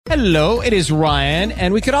Hello, it is Ryan,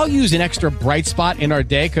 and we could all use an extra bright spot in our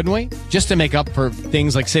day, couldn't we? Just to make up for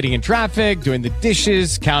things like sitting in traffic, doing the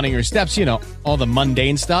dishes, counting your steps, you know, all the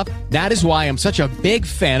mundane stuff. That is why I'm such a big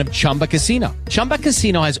fan of Chumba Casino. Chumba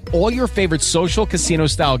Casino has all your favorite social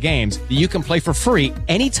casino-style games that you can play for free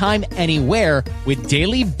anytime, anywhere with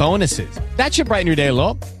daily bonuses. That should brighten your day a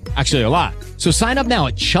little. Actually, a lot. So sign up now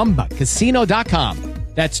at ChumbaCasino.com.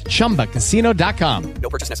 That's ChumbaCasino.com. No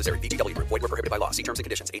purchase necessary. VGW Group. Void where prohibited by law. See terms and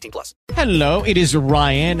conditions. 18+. Hello, it is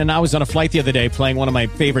Ryan, and I was on a flight the other day playing one of my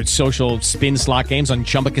favorite social spin slot games on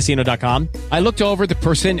ChumbaCasino.com. I looked over at the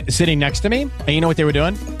person sitting next to me, and you know what they were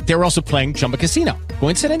doing? They were also playing Chumba Casino.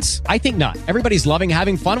 Coincidence? I think not. Everybody's loving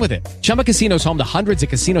having fun with it. Chumba Casino is home to hundreds of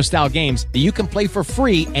casino-style games that you can play for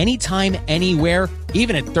free anytime, anywhere,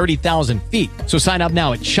 even at 30,000 feet. So sign up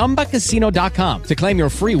now at ChumbaCasino.com to claim your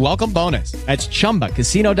free welcome bonus. That's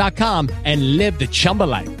ChumbaCasino.com and live the Chumba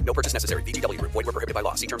life. No purchase necessary. VGW Group. Void where prohibited by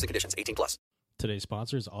law. See terms and conditions. 18+. Today's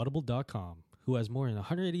sponsor is Audible.com, who has more than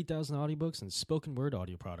 180,000 audiobooks and spoken word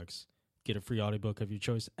audio products. Get a free audiobook of your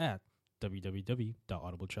choice at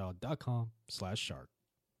www.audibletrial.com/shark.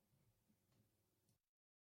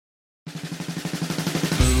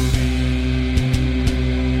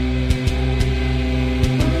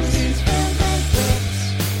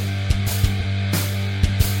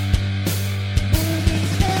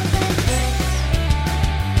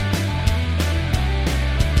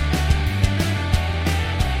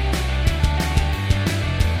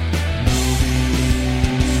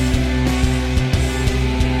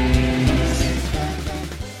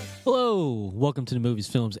 Hello, welcome to the Movies,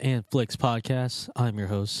 Films, and Flicks podcast. I'm your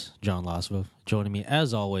host, John Lasvo. Joining me,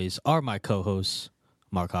 as always, are my co-hosts,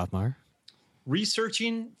 Mark Hoffmeyer.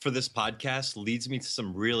 Researching for this podcast leads me to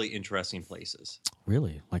some really interesting places.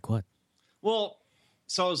 Really? Like what? Well,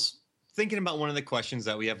 so I was thinking about one of the questions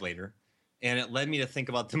that we have later, and it led me to think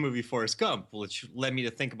about the movie Forrest Gump, which led me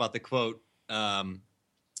to think about the quote,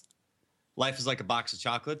 life is like a box of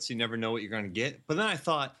chocolates. You never know what you're going to get. But then I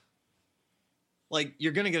thought, like,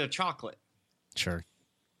 you're going to get a chocolate. Sure.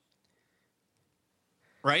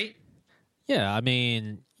 Right? Yeah, I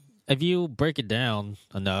mean, if you break it down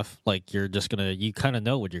enough, like, you're just going to, you kind of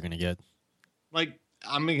know what you're going to get. Like,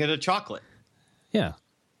 I'm going to get a chocolate. Yeah.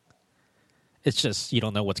 It's just, you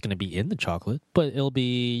don't know what's going to be in the chocolate, but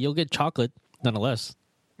you'll get chocolate nonetheless.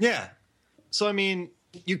 Yeah. So, I mean,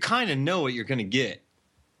 you kind of know what you're going to get.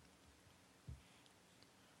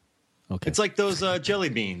 Okay. It's like those jelly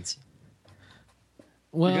beans.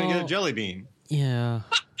 Well, You're going to get a jelly bean. Yeah.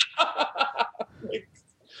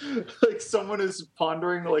 like someone is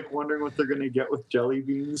pondering, like wondering what they're going to get with jelly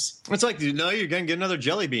beans. It's like, you know, you're going to get another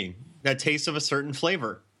jelly bean. That taste of a certain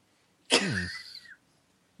flavor.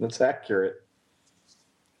 That's accurate.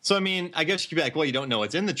 So, I mean, I guess you could be like, well, you don't know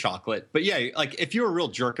what's in the chocolate. But yeah, like if you were a real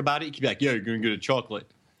jerk about it, you could be like, yeah, you're going to get a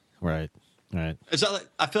chocolate. Right. Is that like,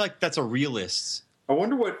 I feel like that's a realist. I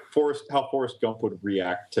wonder how Forrest Gump would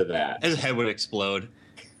react to that. His head would explode.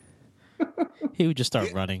 He would just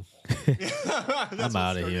start running. I'm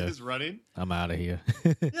out of here. Is running. I'm out of here.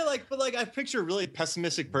 Yeah, but I picture a really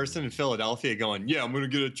pessimistic person in Philadelphia going, yeah, I'm going to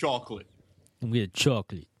get a chocolate. I'm going to get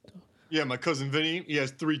chocolate. Yeah, my cousin Vinny, he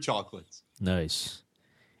has 3 chocolates. Nice.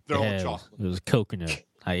 They're all Yeah, chocolate. it was coconut.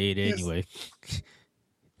 I ate it Yes. anyway.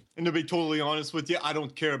 And to be totally honest with you, I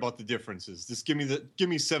don't care about the differences. Just give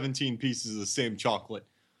me 17 pieces of the same chocolate.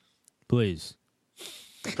 Please.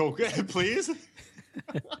 Coconut, please.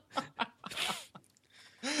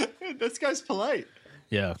 This guy's polite.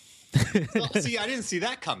 Yeah. Well, see, I didn't see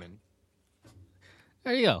that coming.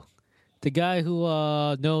 There you go. The guy who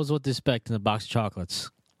knows what to expect in a box of chocolates.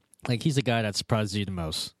 Like, he's the guy that surprises you the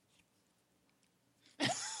most.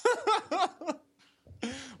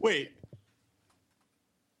 Wait.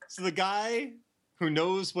 So the guy who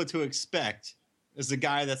knows what to expect is the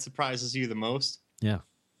guy that surprises you the most? Yeah.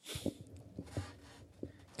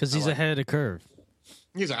 Because he's ahead of the curve.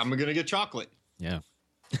 He's like, I'm going to get chocolate. Yeah.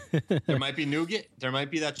 There might be nougat. There might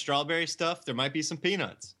be that strawberry stuff. There might be some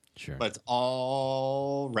peanuts. Sure. But it's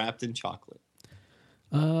all wrapped in chocolate.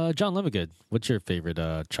 John Levigood, what's your favorite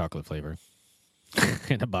chocolate flavor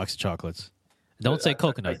in a box of chocolates? Don't say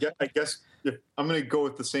coconut. I guess if I'm going to go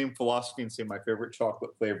with the same philosophy and say my favorite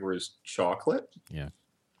chocolate flavor is chocolate. Yeah.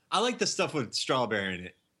 I like the stuff with strawberry in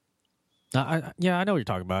it. I know what you're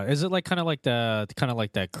talking about. Is it like kind of like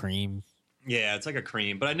that cream? Yeah, it's like a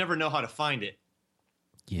cream, but I never know how to find it.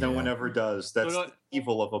 Yeah. No one ever does. That's So the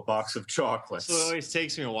evil of a box of chocolates. So it always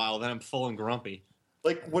takes me a while. Then I'm full and grumpy.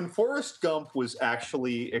 Like when Forrest Gump was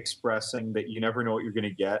actually expressing that you never know what you're going to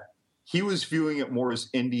get, he was viewing it more as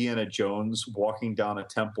Indiana Jones walking down a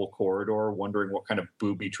temple corridor, wondering what kind of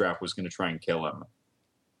booby trap was going to try and kill him.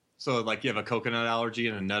 So, like, you have a coconut allergy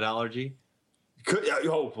and a nut allergy?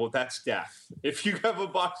 Oh, well, that's death. If you have a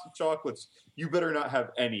box of chocolates, you better not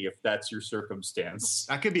have any if that's your circumstance.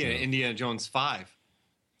 That could be an Indiana Jones 5.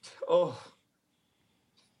 Oh.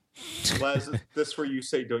 Les, is this where you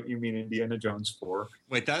say, don't you mean Indiana Jones 4?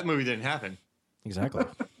 Wait, that movie didn't happen. Exactly.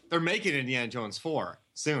 They're making Indiana Jones 4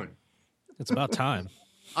 soon. It's about time.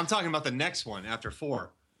 I'm talking about the next one after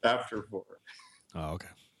 4. After 4. Oh, okay.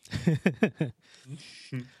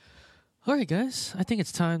 All right, guys. I think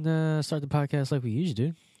it's time to start the podcast like we usually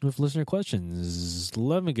do with listener questions.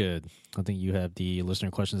 Love me good. I think you have the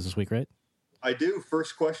listener questions this week, right? I do.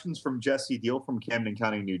 First question's from Jesse Deal from Camden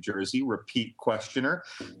County, New Jersey. Repeat questioner.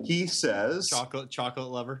 He says,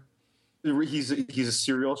 Chocolate lover. He's a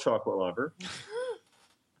serial chocolate lover.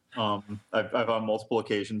 I've on multiple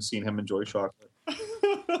occasions seen him enjoy chocolate.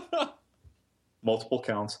 Multiple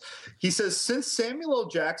counts. He says, since Samuel L.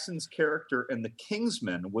 Jackson's character in The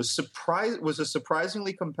Kingsman was a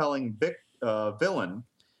surprisingly compelling villain,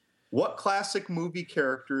 what classic movie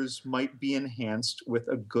characters might be enhanced with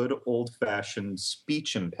a good old-fashioned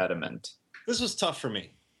speech impediment? This was tough for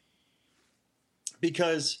me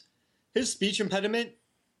because his speech impediment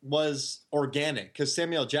was organic because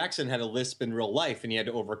Samuel L. Jackson had a lisp in real life and he had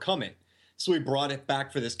to overcome it. So we brought it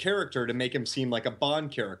back for this character to make him seem like a Bond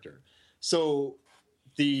character. So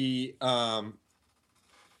the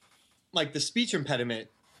speech impediment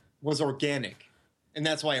was organic, and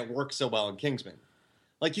that's why it works so well in Kingsman.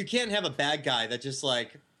 Like, you can't have a bad guy that just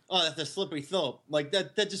like, oh, that's a slippery slope. Like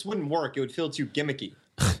that just wouldn't work. It would feel too gimmicky.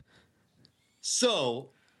 So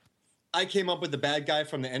I came up with the bad guy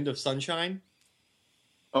from the end of Sunshine.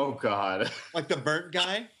 Oh God. Like the burnt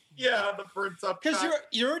guy. Yeah, the burnt up guy. Because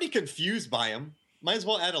you're already confused by him. Might as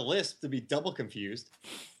well add a lisp to be double confused.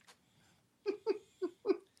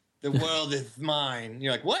 The world is mine.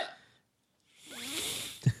 You're like, what?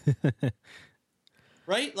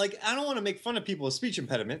 Right? Like, I don't want to make fun of people with speech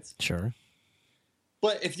impediments. Sure.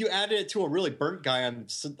 But if you added it to a really burnt guy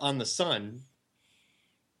on the sun.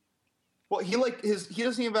 Well, he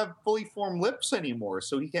doesn't even have fully formed lips anymore,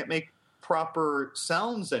 so he can't make proper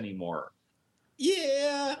sounds anymore.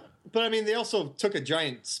 Yeah. But I mean, they also took a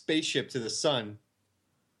giant spaceship to the sun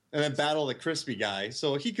and then battled the crispy guy,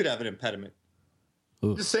 so he could have an impediment.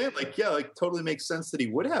 Ooh. Just saying, totally makes sense that he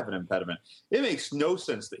would have an impediment. It makes no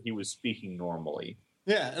sense that he was speaking normally.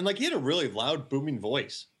 Yeah, and he had a really loud, booming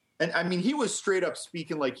voice. And I mean, he was straight up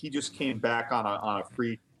speaking like he just came back on a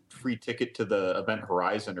free ticket to the Event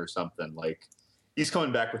Horizon or something. Like, he's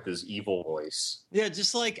coming back with his evil voice. Yeah,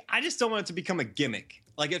 just I just don't want it to become a gimmick.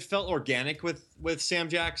 Like, it felt organic with Sam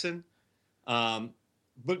Jackson.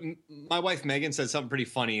 But my wife Megan said something pretty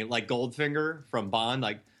funny, like Goldfinger from Bond,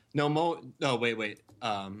 like, no, wait.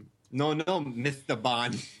 No, Mr.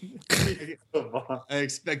 Bond. I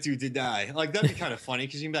expect you to die. Like, that'd be kind of funny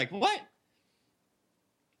because you'd be like, what?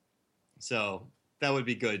 So that would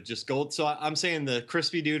be good. Just Gold. So I'm saying the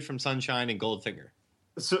crispy dude from Sunshine and Goldfinger.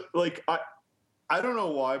 So, I don't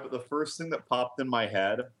know why, but the first thing that popped in my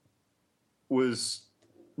head was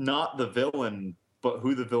not the villain, but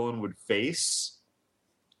who the villain would face.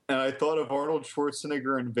 And I thought of Arnold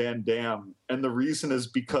Schwarzenegger and Van Damme. And the reason is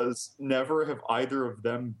because never have either of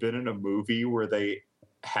them been in a movie where they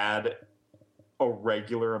had a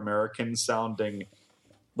regular American sounding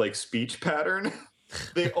speech pattern.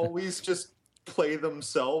 They always just play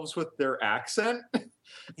themselves with their accent.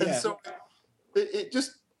 And so it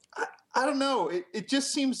just, I don't know. It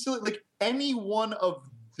just seems silly. Like, any one of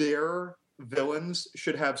their villains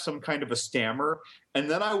should have some kind of a stammer, and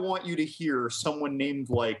then I want you to hear someone named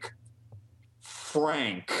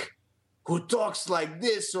Frank who talks like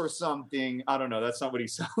this or something. I don't know. That's not what he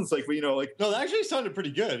sounds like, but no, that actually sounded pretty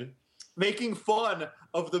good. Making fun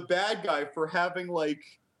of the bad guy for having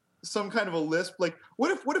some kind of a lisp. Like, what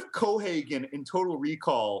if Cohagen in Total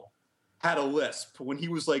Recall had a lisp when he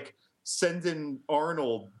was sending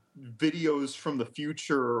Arnold videos from the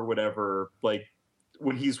future or whatever,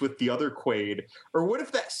 when he's with the other Quaid? Or what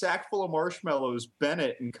if that sack full of marshmallows,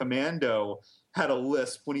 Bennett in Commando, had a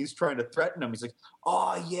lisp when he's trying to threaten him? He's like,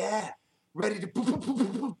 oh yeah, ready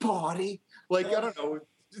to party. I don't know.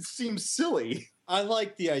 It seems silly. I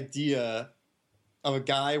like the idea of a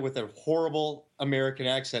guy with a horrible American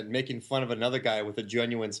accent making fun of another guy with a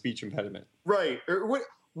genuine speech impediment. Right. Or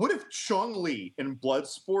what if Chong Li in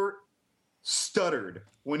Bloodsport stuttered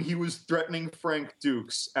when he was threatening Frank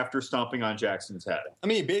Dukes after stomping on Jackson's head? I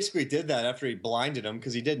mean, he basically did that after he blinded him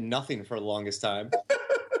because he did nothing for the longest time.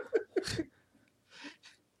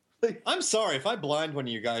 I'm sorry, if I blind one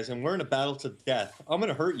of you guys and we're in a battle to death, I'm going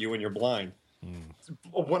to hurt you when you're blind.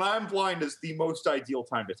 When I'm blind is the most ideal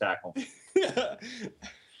time to tackle me.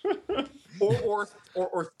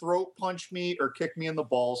 or throat punch me or kick me in the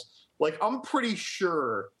balls. Like, I'm pretty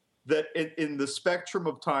sure that in the spectrum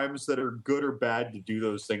of times that are good or bad to do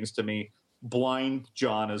those things to me, blind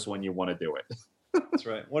John is when you want to do it. That's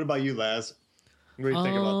right. What about you, Laz? What do you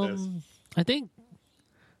think about this? I think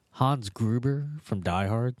Hans Gruber from Die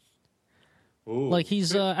Hard. Ooh. Like,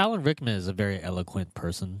 he's Alan Rickman is a very eloquent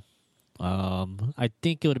person. I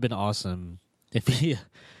think it would have been awesome if he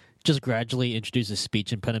just gradually introduced a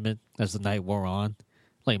speech impediment as the night wore on.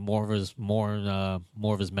 Like, more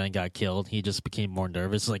of his men got killed. He just became more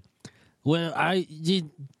nervous. Like, well, I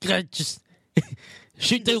just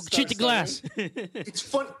shoot the glass. It's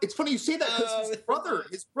fun. It's funny you say that because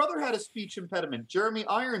his brother had a speech impediment. Jeremy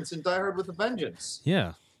Irons in Die Hard with a Vengeance.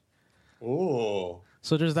 Yeah. Ooh.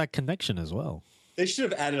 So there's that connection as well. They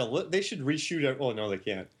should have added they should reshoot it. Oh, no, they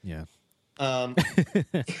can't. Yeah.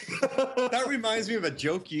 That reminds me of a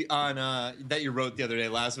joke that you wrote the other day,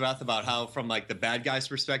 Lazarus, about how from like the bad guy's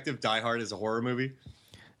perspective, Die Hard is a horror movie.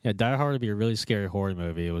 Yeah, Die Hard would be a really scary horror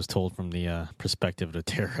movie. It was told from the perspective of the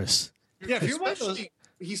terrorists. Yeah, if you watch those, Especially,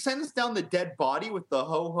 he sends down the dead body with the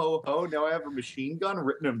ho ho ho. Now I have a machine gun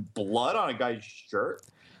written in blood on a guy's shirt.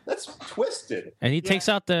 That's twisted. And he takes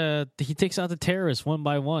out the terrorists one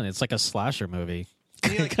by one. It's like a slasher movie.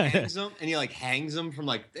 and he hangs them from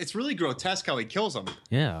like, it's really grotesque how he kills them.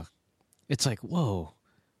 Yeah, it's like, whoa.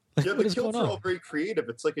 Like, Yeah, what the is going kills are all on? very creative.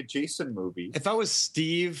 It's like a Jason movie. If I was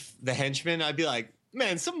Steve the henchman, I'd be like,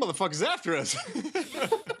 man, some motherfucker's after us.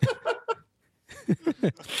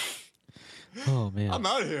 Oh man. I'm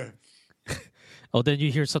out of here. Oh, then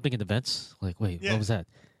you hear something in the vents. Like, wait, Yeah. what was that?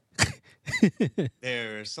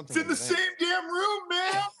 There's something. It's in the same damn room,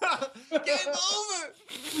 man. Game over.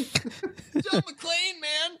 John McClane,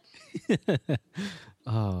 man.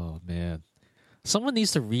 Oh man. Someone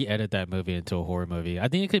needs to re-edit that movie into a horror movie. I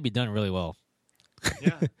think it could be done really well.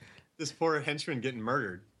 Yeah. This poor henchman getting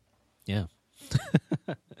murdered. Yeah.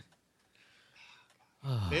 They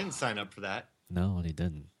didn't sign up for that. No, they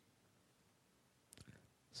didn't.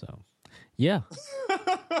 So, yeah.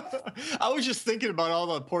 I was just thinking about all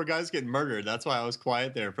the poor guys getting murdered. That's why I was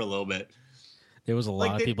quiet there for a little bit. There was a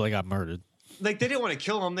lot Like of people that got murdered. Like they didn't want to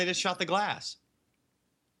kill him. They just shot the glass.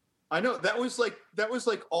 I know that was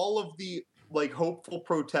like all of the like hopeful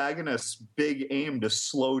protagonists' big aim to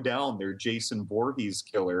slow down their Jason Voorhees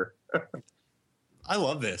killer. I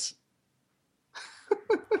love this.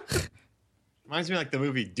 Reminds me of like the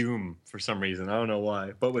movie Doom for some reason. I don't know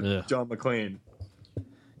why, but with Ugh. John McClane.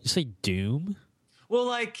 You say Doom? Well,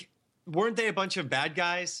 like, weren't they a bunch of bad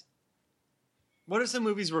guys? What are some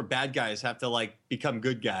movies where bad guys have to like become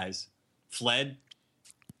good guys? Fled,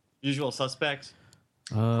 Usual Suspects.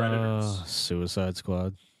 Predators. Suicide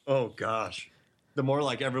Squad. Oh gosh, the more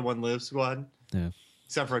like Everyone Lives Squad, Yeah.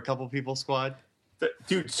 except for a couple people squad.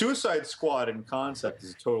 Dude, Suicide Squad in concept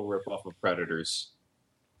is a total ripoff of Predators.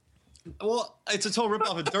 Well, it's a total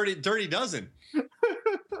ripoff of Dirty Dozen.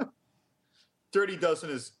 Dirty Dozen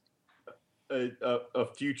is a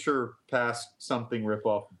future past something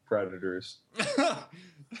ripoff of Predators. I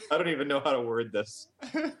don't even know how to word this.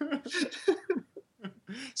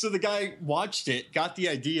 So the guy watched it, got the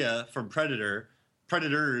idea from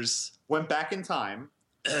Predators. Went back in time.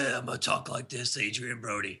 I'm gonna talk like this, Adrian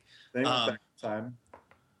Brody, They went back in time.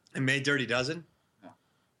 and made Dirty Dozen. Yeah.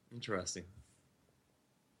 Interesting.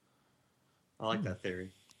 I like that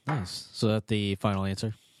theory. Nice. So that's the final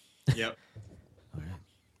answer. Yep. All right.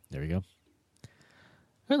 There we go. All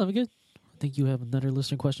right, let me good. I think you have another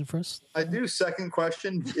listener question for us. I do. Second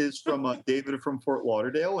question is from David from Fort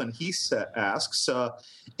Lauderdale, and he asks,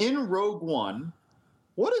 in Rogue One,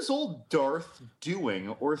 what is old Darth doing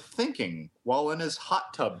or thinking while in his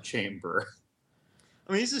hot tub chamber?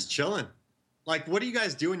 I mean, he's just chilling. Like, what do you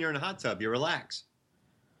guys do when you're in a hot tub? You relax.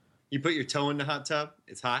 You put your toe in the hot tub.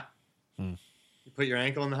 It's hot. You put your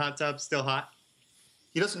ankle in the hot tub. Still hot.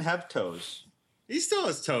 He doesn't have toes. He still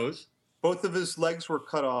has toes. Both of his legs were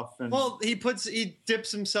cut off, and Well, he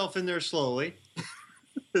dips himself in there slowly.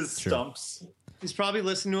 his stumps. He's probably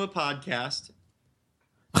listening to a podcast.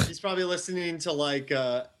 He's probably listening to like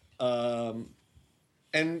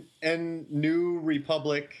and New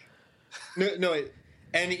Republic,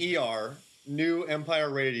 NER, New Empire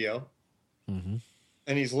Radio, Mm-hmm.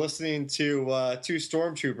 and he's listening to two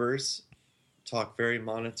stormtroopers talk very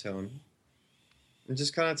monotone and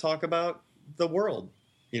just kind of talk about the world,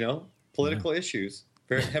 political issues,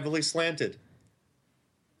 very heavily slanted.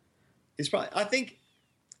 He's probably, I think.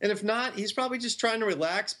 And if not, he's probably just trying to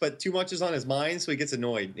relax, but too much is on his mind, so he gets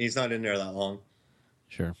annoyed. He's not in there that long.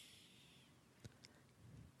 Sure.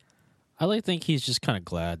 I like to think he's just kind of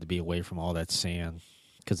glad to be away from all that sand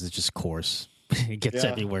because it's just coarse. It gets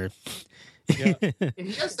Yeah. everywhere. Yeah. And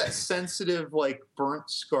he has that sensitive, like burnt,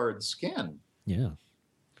 scarred skin. Yeah.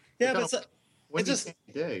 Yeah, Like, but When It's just-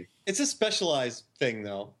 day. it's a specialized thing,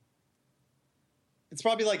 though. It's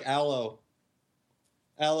probably like aloe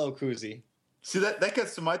koozie. See, that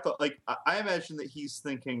gets to my thought. Like, I imagine that he's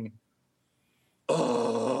thinking,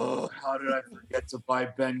 "Oh, how did I forget to buy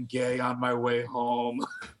Ben Gay on my way home?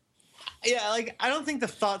 Yeah, like I don't think the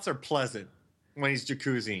thoughts are pleasant when he's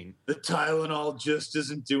jacuzziing. The Tylenol just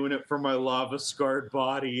isn't doing it for my lava-scarred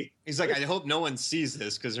body." He's like, I hope no one sees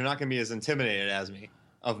this because they're not going to be as intimidated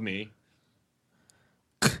of me.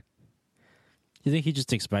 You think he just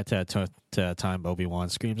thinks back to that time Obi-Wan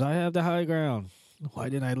screams, "I have the high ground. Why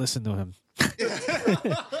didn't I listen to him?"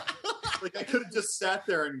 Like, I could have just sat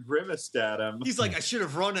there and grimaced at him. He's like, I should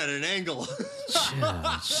have run at an angle.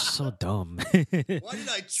 Yeah, it's so dumb. Why did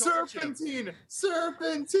I charge him?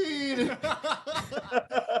 Serpentine!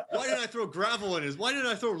 Why did I throw gravel in his? Why did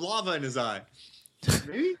I throw lava in his eye?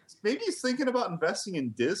 Maybe he's thinking about investing in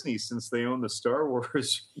Disney since they own the Star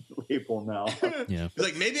Wars label now. Yeah. He's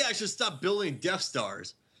like, maybe I should stop building Death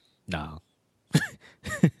Stars. No.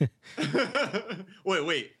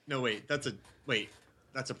 wait. That's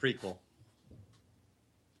a prequel.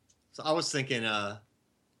 So I was thinking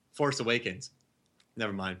Force Awakens.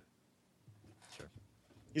 Never mind. Sure.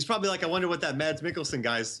 He's probably like, I wonder what that Mads Mikkelsen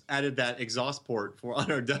guy's added that exhaust port for on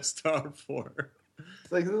our Death Star for.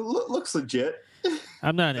 Like, it looks legit.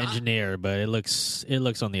 I'm not an engineer, but it looks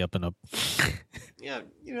on the up and up. Yeah,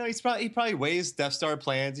 he probably weighs Death Star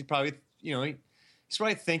plans. He probably, he's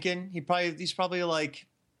probably thinking. He probably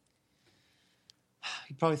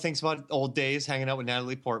thinks about old days hanging out with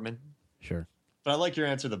Natalie Portman. Sure. But I like your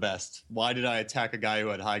answer the best. Why did I attack a guy who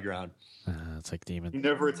had high ground? It's like demon. You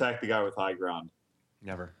never attack the guy with high ground.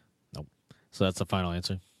 Never. Nope. So that's the final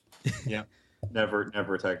answer. Yeah. Never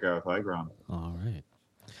attack a guy with high ground. All right.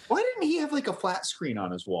 Why didn't he have like a flat screen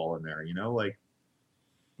on his wall in there? Like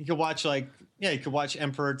You could watch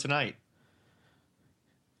Emperor Tonight.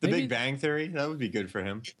 The Maybe- Big Bang Theory. That would be good for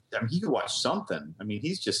him. I mean, he could watch something. I mean,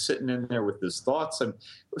 he's just sitting in there with his thoughts. And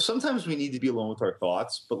sometimes we need to be alone with our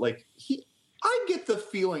thoughts, but like I get the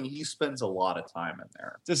feeling he spends a lot of time in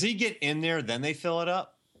there. Does he get in there, then they fill it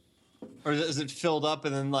up? Or is it filled up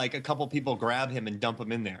and then like a couple people grab him and dump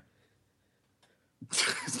him in there?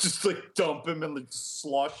 Just like dump him and like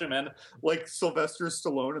slosh him in, like Sylvester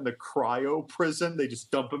Stallone in the cryo prison. They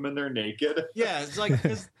just dump him in there naked. Yeah, it's like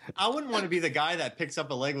 'cause I wouldn't want to be the guy that picks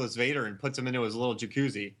up a legless Vader and puts him into his little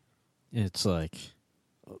jacuzzi. It's like,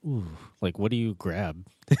 ooh, like what do you grab?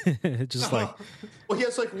 Just like, Well, he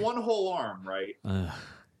has like one whole arm, right?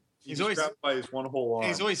 He's He's always- grabbed by his one whole arm.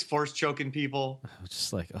 He's always force choking people.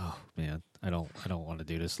 just like, oh man, I don't want to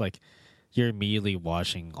do this. Like, you're immediately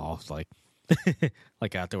washing off, like,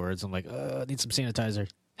 like afterwards. I'm like, I need some sanitizer.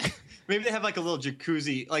 Maybe they have like a little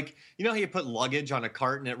jacuzzi, like how you put luggage on a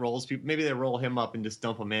cart and it rolls people. Maybe they roll him up and just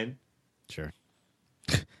dump him in. Sure.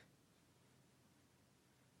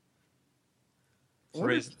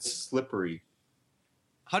 What is slippery?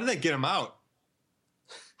 How did they get him out?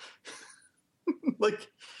 Like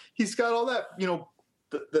he's got all that,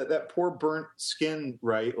 that poor burnt skin,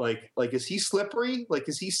 right? Like is he slippery? Like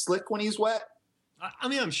is he slick when he's wet? I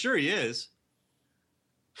mean, I'm sure he is.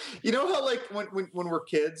 You know how like when we're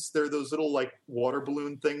kids, there are those little like water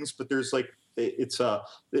balloon things, but there's like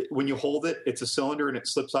when you hold it, it's a cylinder and it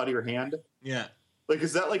slips out of your hand. Yeah. Like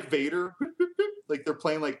is that like Vader? Like they're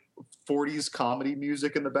playing like 40s comedy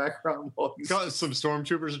music in the background while he's Some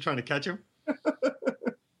stormtroopers are trying to catch him.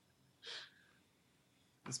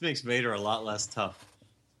 This makes Vader a lot less tough.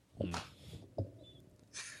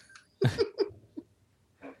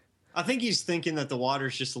 I think he's thinking that the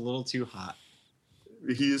water's just a little too hot.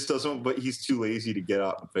 He just doesn't, but he's too lazy to get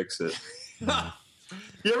out and fix it.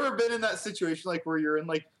 You ever been in that situation like where you're in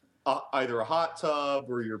like either a hot tub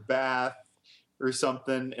or your bath or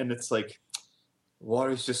something, and it's like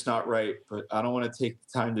water's just not right, but I don't want to take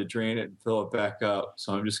the time to drain it and fill it back up,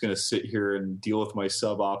 so I'm just going to sit here and deal with my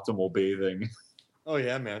suboptimal bathing. Oh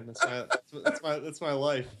yeah, man. That's my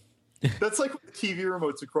life. That's like the TV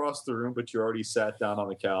remote's across the room, but you're already sat down on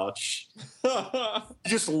the couch. You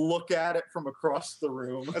just look at it from across the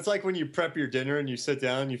room. That's like when you prep your dinner and you sit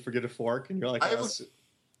down and you forget a fork and you're like,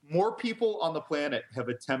 More people on the planet have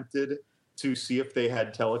attempted to see if they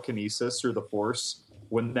had telekinesis or the Force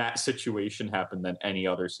when that situation happened than any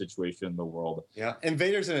other situation in the world. yeah. And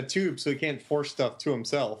Vader's in a tube, so he can't force stuff to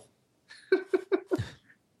himself.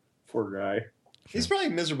 Poor guy. He's probably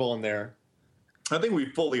miserable in there. I think we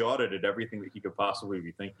fully audited everything that he could possibly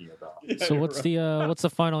be thinking about. Yeah, So you're what's right. the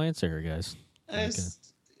final answer here, guys?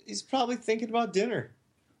 He's probably thinking about dinner.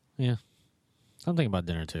 Yeah, I'm thinking about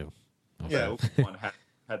dinner too. the one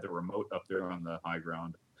had the remote up there on the high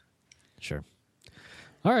ground. Sure.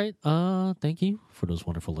 All right. Thank you for those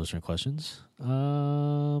wonderful listener questions.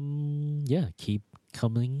 Yeah, keep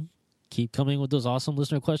coming with those awesome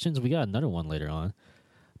listener questions. We got another one later on.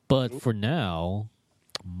 But for now,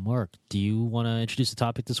 Mark, do you want to introduce the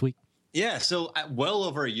topic this week? Yeah, so well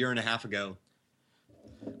over a year and a half ago,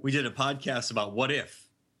 we did a podcast about what if,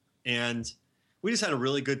 and we just had a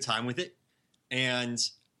really good time with it. And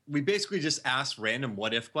we basically just asked random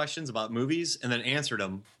what if questions about movies and then answered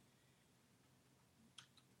them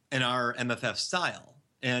in our MFF style.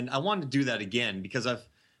 And I wanted to do that again because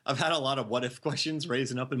I've had a lot of what if questions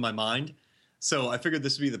raising up in my mind. So I figured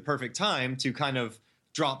this would be the perfect time to kind of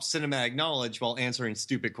drop cinematic knowledge while answering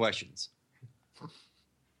stupid questions.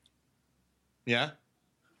 Yeah?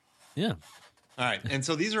 Yeah. All right. And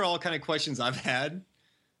so these are all kind of questions I've had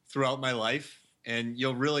throughout my life, and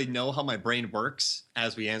you'll really know how my brain works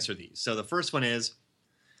as we answer these. So the first one is,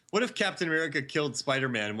 what if Captain America killed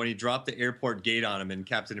Spider-Man when he dropped the airport gate on him in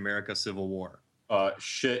Captain America Civil War?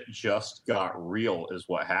 Shit just got real is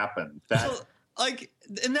what happened. That So, like,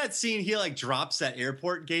 in that scene, he, like, drops that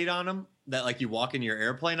airport gate on him that, like, you walk in your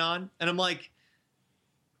airplane on. And I'm like,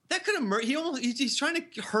 that could have he's trying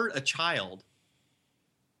to hurt a child.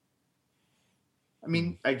 I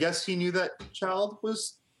mean, I guess he knew that child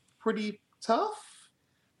was pretty tough.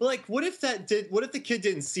 But, like, what if the kid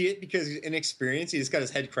didn't see it because he's inexperienced? He just got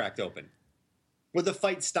his head cracked open. Would the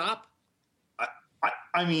fight stop?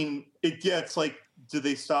 I mean, it's like, do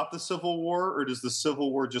they stop the Civil War, or does the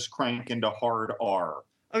Civil War just crank into hard R?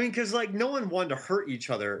 I mean, because, like, no one wanted to hurt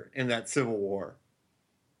each other in that Civil War.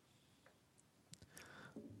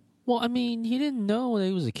 Well, I mean, he didn't know when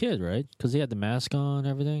he was a kid, right? Because he had the mask on and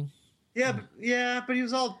everything. Yeah, but he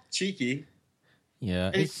was all cheeky.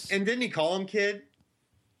 Yeah. And didn't he call him kid?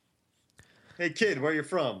 Hey, kid, where you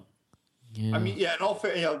from? Yeah. I mean, yeah, in all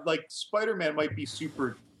fair, like, Spider-Man might be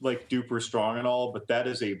super, like, duper strong and all, but that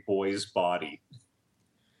is a boy's body.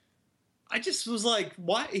 I just was like,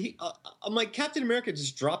 why? I'm like, Captain America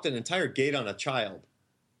just dropped an entire gate on a child.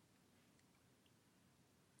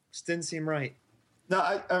 Just didn't seem right.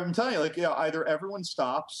 No, I'm telling you, like, either everyone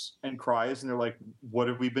stops and cries and they're like, what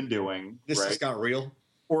have we been doing? This right? just got real.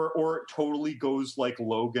 Or it totally goes like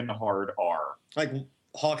Logan hard R. Like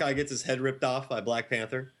Hawkeye gets his head ripped off by Black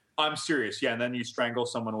Panther. I'm serious, yeah, and then you strangle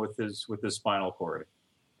someone with his spinal cord.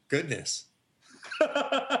 Goodness.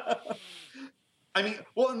 I mean,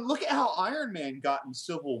 well, and look at how Iron Man got in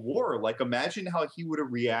Civil War. Like, imagine how he would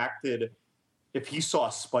have reacted if he saw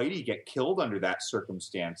Spidey get killed under that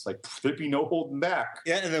circumstance. Like, there'd be no holding back.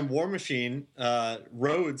 Yeah, and then War Machine,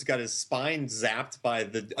 Rhodes got his spine zapped by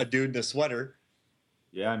a dude in a sweater.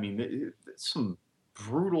 Yeah, I mean, it's some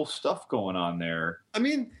brutal stuff going on there. I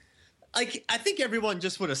mean, like, I think everyone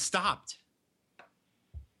just would have stopped.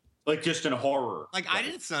 Like, just in horror. Like, I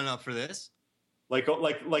didn't sign up for this. Like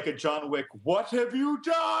a John Wick, what have you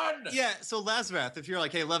done? Yeah, so Lazareth, if you're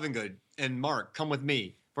like, hey, Levingood and Mark, come with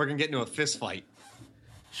me. We're going to get into a fist fight.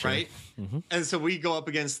 Sure. Right? Mm-hmm. And so we go up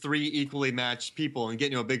against 3 equally matched people and get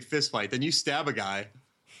into a big fist fight. Then you stab a guy.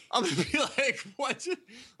 I'm going to be like, what?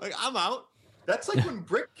 Like, I'm out. That's like when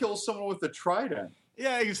Brick kills someone with a trident.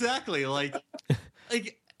 Yeah, exactly. Like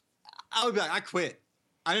I would be like, I quit.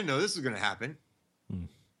 I didn't know this was going to happen.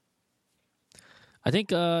 I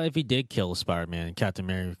think if he did kill Spider-Man, Captain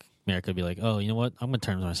America would be like, oh, you know what? I'm going to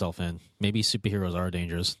turn myself in. Maybe superheroes are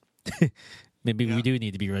dangerous. Maybe we do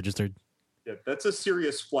need to be registered. Yeah, that's a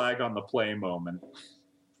serious flag on the play moment.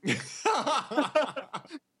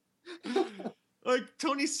 Like,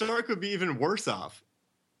 Tony Stark would be even worse off.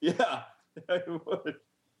 Yeah, I would.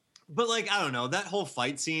 But, like, I don't know. That whole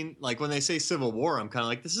fight scene, like, when they say Civil War, I'm kind of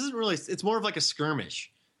like, this isn't really... It's more of like a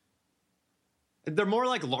skirmish. They're more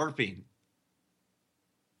like LARPing.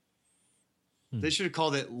 They should have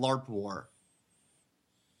called it LARP War,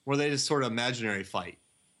 where they just sort of imaginary fight.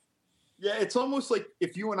 Yeah, it's almost like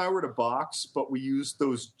if you and I were to box, but we used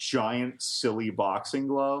those giant, silly boxing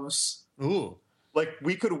gloves. Ooh. Like,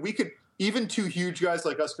 we could, even 2 huge guys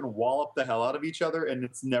like us can wallop the hell out of each other, and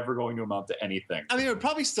it's never going to amount to anything. I mean, it would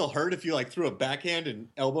probably still hurt if you, like, threw a backhand and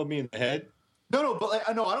elbowed me in the head. No, but like,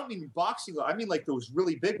 I don't mean boxing. I mean, like, those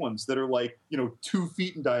really big ones that are, like, 2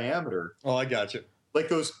 feet in diameter. Oh, I got you. Like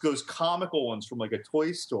those comical ones from, like, a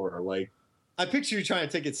toy store. Like, I picture you trying to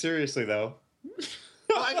take it seriously, though.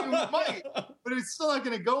 I mean, we might, but it's still not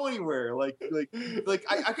going to go anywhere. Like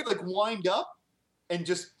I could, like, wind up and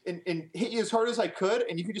just and hit you as hard as I could,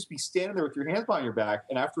 and you could just be standing there with your hands behind your back,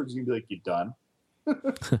 and afterwards you'd be like, "You done?"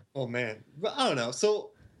 Oh man, but I don't know.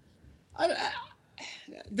 So,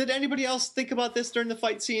 did anybody else think about this during the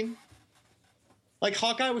fight scene? Like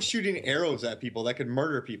Hawkeye was shooting arrows at people that could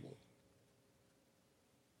murder people.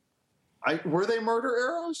 Were they murder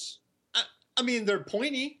arrows? I mean, they're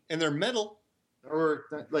pointy and they're metal.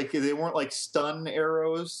 Or like they weren't like stun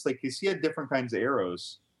arrows? Like he had different kinds of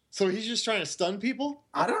arrows. So he's just trying to stun people?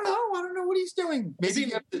 I don't know. I don't know what he's doing.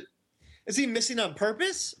 Maybe Is he missing on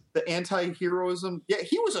purpose? the anti-heroism. Yeah,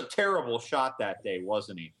 he was a terrible shot that day,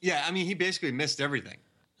 wasn't he? Yeah, I mean, he basically missed everything.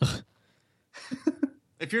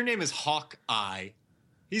 If your name is Hawkeye,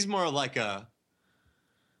 he's more like a...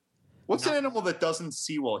 What's an animal that doesn't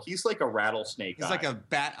see well? He's like a rattlesnake. He's like a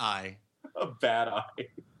bat eye. a bad eye.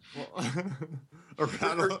 A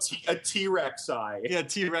rattle... A T-Rex eye. Yeah,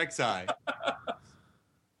 T-Rex eye.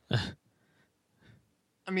 I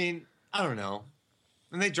mean, I don't know.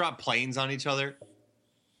 And they drop planes on each other.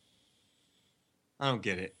 I don't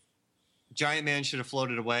get it. Giant Man should have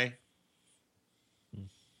floated away.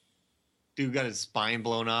 Dude got his spine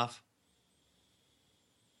blown off.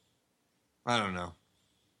 I don't know.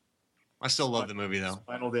 I still love the movie, though.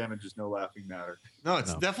 Spinal damage is no laughing matter. No,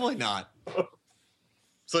 it's definitely not.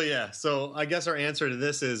 So, yeah. So, I guess our answer to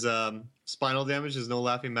this is spinal damage is no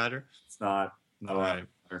laughing matter. It's not. No All right.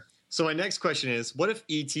 matter. So, my next question is, what if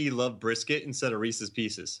E.T. loved brisket instead of Reese's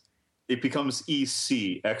Pieces? It becomes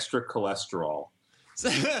EC, extra cholesterol.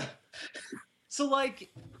 So,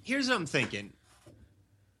 like, here's what I'm thinking.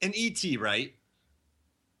 An E.T., right?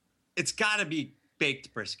 It's got to be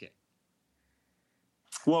baked brisket.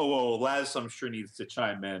 Whoa. Laz, I'm sure, needs to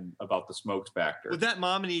chime in about the smoked factor. Would that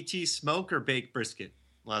mom and E.T. smoke or bake brisket,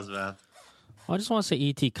 Lazareth? I just want to say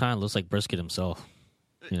E.T. kind of looks like Brisket himself.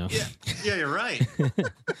 You know? Yeah, you're right.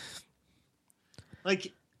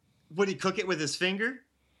 Like, would he cook it with his finger?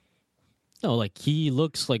 No, like he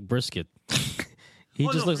looks like Brisket. He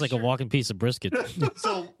Oh, just no, looks for like a sure. walking piece of brisket.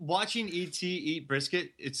 So, watching E.T. eat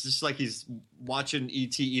brisket, it's just like he's watching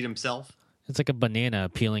E.T. eat himself. It's like a banana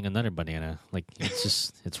peeling another banana. Like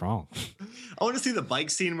it's wrong. I want to see the bike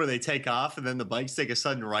scene where they take off and then the bikes take a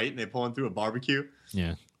sudden right and they pull in through a barbecue.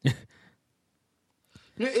 Yeah.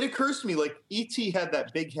 You know, it occurs to me, like, E.T. had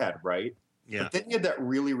that big head, right? Yeah. But then he had that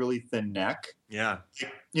really, really thin neck. Yeah.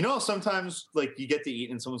 You know, sometimes, like, you get to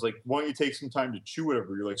eat and someone's like, why don't you take some time to chew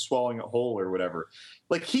whatever? You're, like, swallowing it whole or whatever.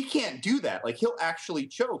 Like, he can't do that. Like, he'll actually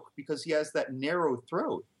choke because he has that narrow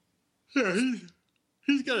throat. Yeah,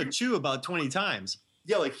 he's got to chew about 20 times.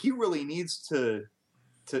 Yeah, like, he really needs to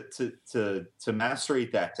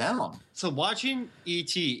macerate that down. So watching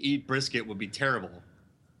E.T. eat brisket would be terrible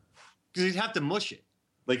because he'd have to mush it.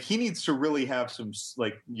 Like, he needs to really have some,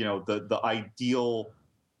 like, you know, the ideal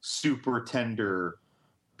super tender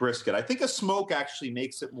brisket. I think a smoke actually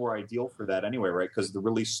makes it more ideal for that anyway, right? Because the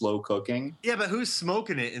really slow cooking. Yeah, but who's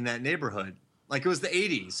smoking it in that neighborhood? Like, it was the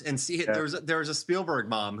 80s. And see, Yeah. there was a Spielberg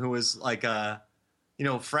mom who was like,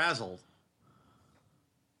 frazzled.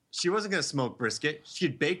 She wasn't going to smoke brisket.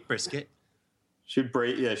 She'd bake brisket. She'd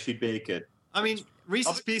bake it. I mean,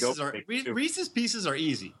 Reese's Pieces go are bake too. Reese's Pieces are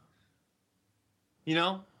easy. You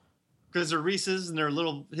know, because they're Reese's and they're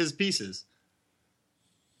little his pieces.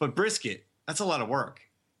 But brisket, that's a lot of work.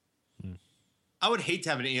 I would hate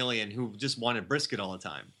to have an alien who just wanted brisket all the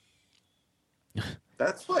time.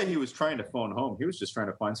 That's why he was trying to phone home. He was just trying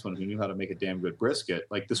to find someone who knew how to make a damn good brisket.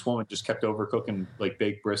 Like, this woman just kept overcooking, like,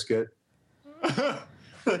 baked brisket.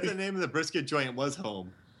 The name of the brisket joint was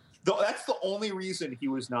Home. Though that's the only reason he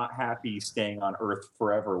was not happy staying on Earth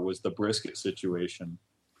forever was the brisket situation.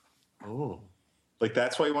 Oh. Like,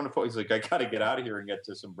 that's why he wanted to. He's like, I got to get out of here and get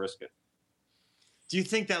to some brisket. Do you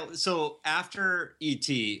think that so after ET,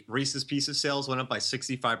 Reese's Pieces sales went up by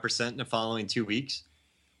 65% in the following 2 weeks?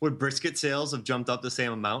 Would brisket sales have jumped up the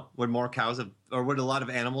same amount? Would more cows have, or would a lot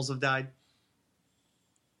of animals have died?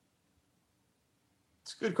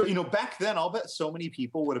 It's good. You know, back then, I'll bet so many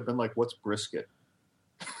people would have been like, "What's brisket?"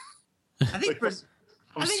 I think Like,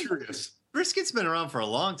 I'm I think- serious. brisket's been around for a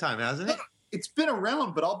long time, hasn't it? It's been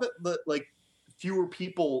around, but I'll bet that, like, fewer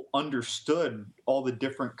people understood all the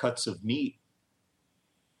different cuts of meat.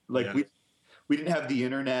 Like, Yeah. we didn't have the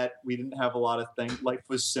internet. We didn't have a lot of things. Life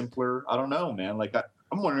was simpler. I don't know, man. Like,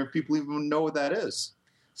 I'm wondering if people even know what that is.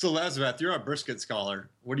 So, Lazareth, you're a brisket scholar.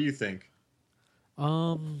 What do you think?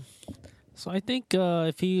 So I think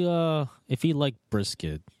if he liked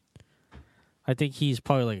brisket, I think he's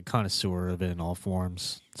probably like a connoisseur of it in all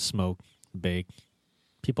forms. Smoke, bake.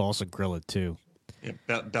 People also grill it too.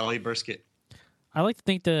 Yeah, belly brisket. I like to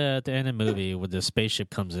think that at the end of the movie, when the spaceship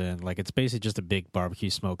comes in, like it's basically just a big barbecue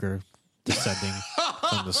smoker descending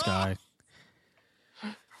from the sky.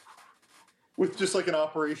 With just like an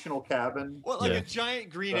operational cabin. What, like Yeah. a giant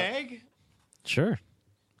green egg? Sure.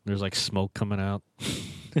 There's like smoke coming out.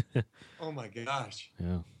 Oh my gosh.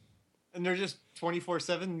 Yeah. And they're just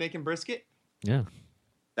 24/7 making brisket. Yeah.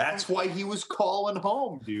 That's why he was calling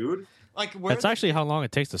home, dude. Like, where That's actually how long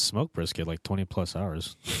it takes to smoke brisket, like 20 plus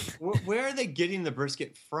hours. where are they getting the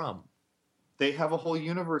brisket from? They have a whole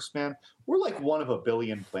universe, man. We're like one of a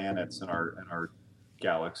billion planets in our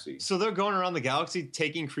galaxy. So they're going around the galaxy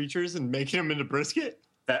taking creatures and making them into brisket?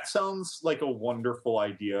 That sounds like a wonderful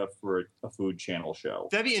idea for a Food Channel show.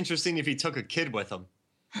 That'd be interesting if he took a kid with him.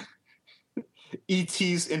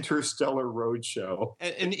 E.T.'s Interstellar Roadshow.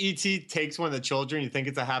 And E.T. takes one of the children. You think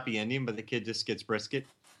it's a happy ending, but the kid just gets brisket.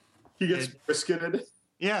 He gets brisketed.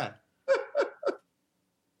 Yeah.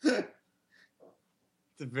 It's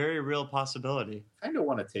a very real possibility. I kind of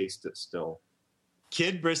want to taste it still.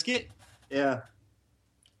 Kid brisket? Yeah.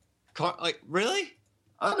 Like, really?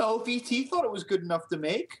 I don't know if E.T. thought it was good enough to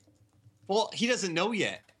make. Well, he doesn't know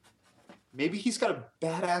yet. Maybe he's got a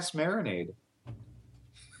badass marinade.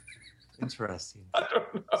 Interesting. I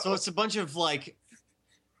don't know. So it's a bunch of like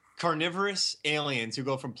carnivorous aliens who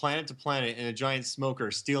go from planet to planet in a giant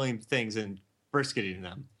smoker, stealing things and brisketing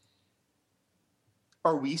them.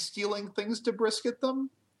 Are we stealing things to brisket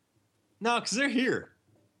them? No, because they're here.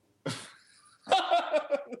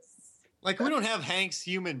 Like, we don't have Hank's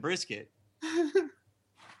human brisket.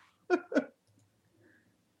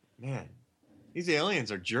 Man, these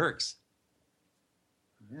aliens are jerks.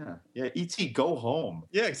 Yeah. E.T., go home.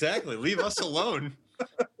 Yeah, exactly. Leave us alone.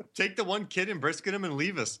 Take the one kid and brisket him and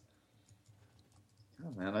leave us.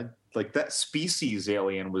 Oh, man, like that species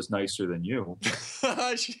alien was nicer than you.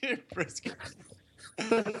 She didn't brisket.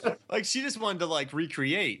 Like, she just wanted to like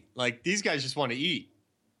recreate. Like, these guys just want to eat.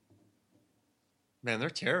 Man, they're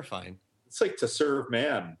terrifying. It's like to serve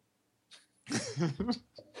man.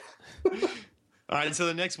 All right, so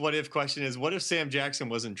the next what if question is, what if Sam Jackson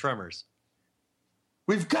was in Tremors?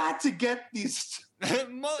 We've got to get these.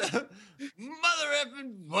 mother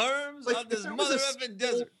effing worms Like, on this if it was mother a effing sequel-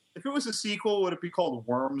 desert. If it was a sequel, would it be called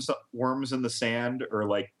Worms in the Sand, or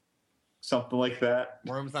like something like that?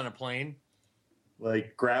 Worms on a plane?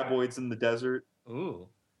 Like Graboids in the Desert? Ooh.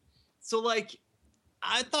 So, like,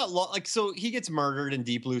 I thought, like, so he gets murdered in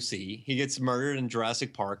Deep Blue Sea. He gets murdered in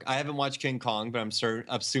Jurassic Park. I haven't watched King Kong, but I'm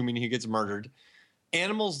assuming he gets murdered.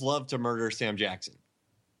 Animals love to murder Sam Jackson.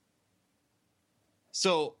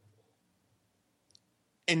 So,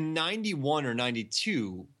 in 91 or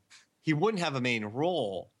 92, he wouldn't have a main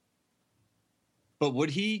role. But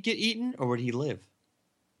would he get eaten or would he live?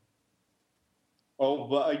 Oh,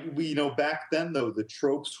 but back then though, the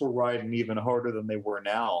tropes were riding even harder than they were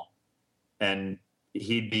now, and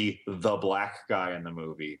he'd be the black guy in the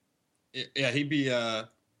movie. Yeah, he'd be.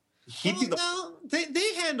 He'd be the. No,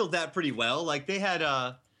 they handled that pretty well. Like, they had,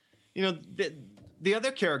 the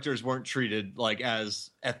other characters weren't treated like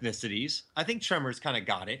as ethnicities. I think Tremors kind of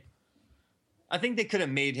got it. I think they could have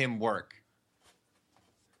made him work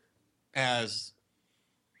as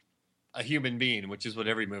a human being, which is what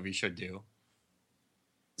every movie should do.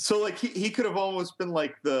 So like he could have almost been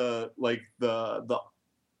like the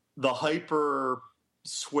hyper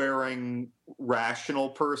swearing rational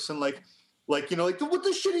person, like what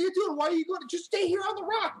the shit are you doing? Why are you going? Just stay here on the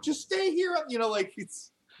rock. Just stay here. Like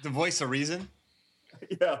it's The voice of reason.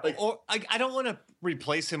 yeah. Like Or I don't want to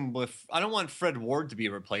replace him with. I don't want Fred Ward to be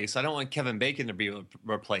replaced. I don't want Kevin Bacon to be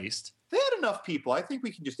replaced. they had enough people. I think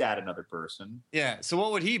we can just add another person. Yeah. So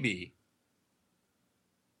what would he be?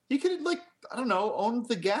 He could own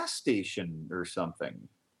the gas station or something.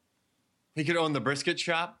 He could own the brisket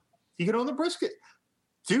shop. He could own the brisket.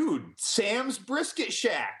 Dude, Sam's Brisket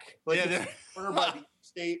Shack. Like Yeah, it's they're- cornered by the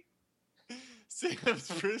state. Sam's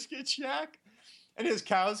Brisket Shack, and his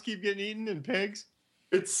cows keep getting eaten and pigs.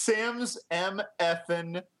 It's Sam's M.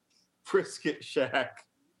 Effin Brisket Shack.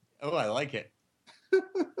 Oh, I like it.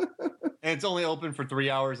 And it's only open for 3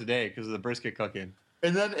 hours a day because of the brisket cooking.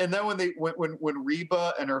 And then when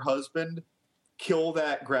Reba and her husband kill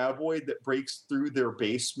that graboid that breaks through their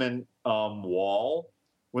basement wall,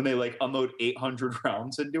 when they like unload 800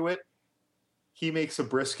 rounds into it, he makes a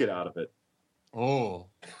brisket out of it. Oh,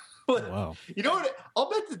 Wow. You know what? I'll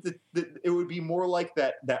bet that it would be more like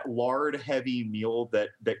that lard heavy meal that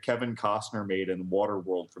Kevin Costner made in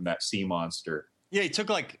Waterworld from that sea monster. yeah. He took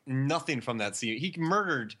like nothing from that sea. He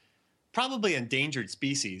murdered probably endangered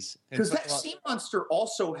species. And Because took that a lot- sea monster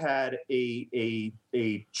also had a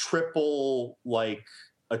triple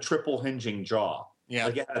hinging jaw. Yeah.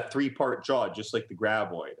 Like it had a 3-part jaw, just like the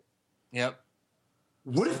graboid. Yep.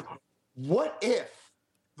 What if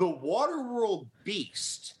the Waterworld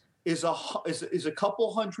beast is a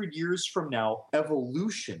couple hundred years from now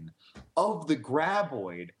evolution of the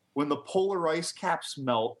graboid when the polar ice caps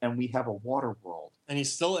melt and we have a Waterworld? And he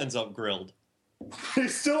still ends up grilled. he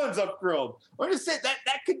still ends up grilled. I'm just saying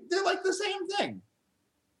they're like the same thing.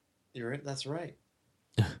 You're right. That's right.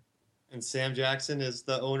 And Sam Jackson is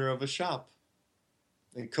the owner of a shop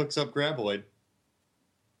and cooks up graboid.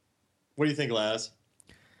 What do you think, Laz?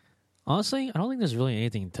 Honestly, I don't think there's really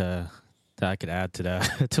anything that I could add to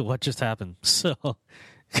that to what just happened. So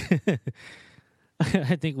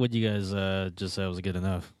I think what you guys just said was good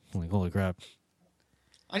enough. Like, holy crap!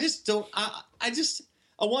 I just don't.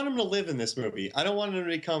 I want him to live in this movie. I don't want him to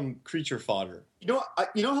become creature fodder. You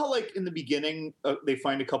know how like in the beginning they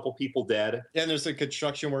find a couple people dead. Yeah, and there's like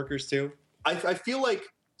construction workers too. I feel like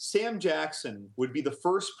Sam Jackson would be the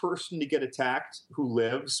first person to get attacked who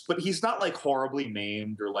lives, but he's not like horribly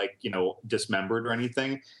maimed or like, dismembered or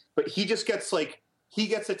anything. But he just gets he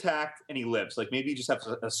gets attacked and he lives. Like maybe he just has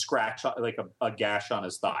a scratch, like a gash on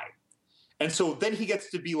his thigh. And so then he gets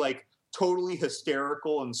to be like totally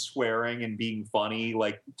hysterical and swearing and being funny,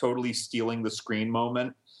 like totally stealing the screen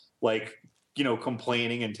moment, like,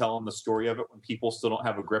 complaining and telling the story of it when people still don't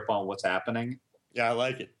have a grip on what's happening. Yeah, I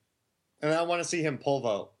like it. And I want to see him pole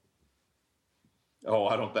vault. Oh,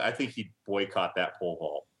 I think he'd boycott that pole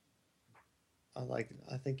vault. I like it.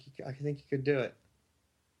 I think he could do it.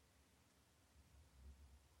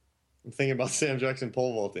 I'm thinking about Sam Jackson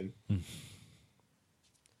pole vaulting.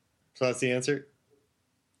 So that's the answer?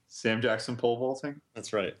 Sam Jackson pole vaulting?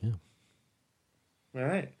 That's right. Yeah. All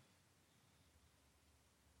right.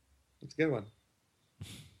 That's a good one.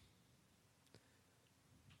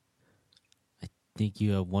 I think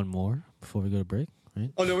you have one more before we go to break,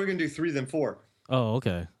 right? Oh, no, we're going to do 3 then 4. Oh,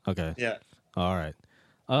 okay. Yeah. All right.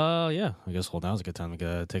 Yeah. I guess now's a good time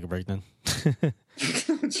to take a break then.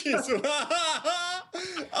 Jeez.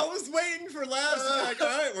 I was waiting for last night. All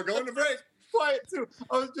right, we're going to break. Quiet too.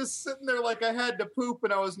 I was just sitting there like I had to poop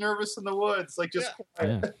and I was nervous in the woods. Like just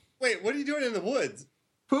quiet. Yeah. Wait, what are you doing in the woods?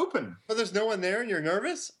 Pooping. But there's no one there and you're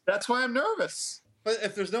nervous? That's why I'm nervous. But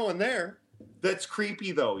if there's no one there... That's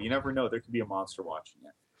creepy though. You never know. There could be a monster watching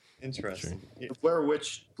it. Interesting. The Blair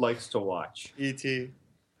Witch likes to watch. E.T.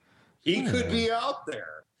 He could be out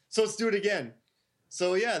there. So let's do it again.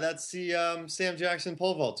 So yeah, that's the Sam Jackson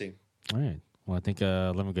pole vaulting. All right. Well, I think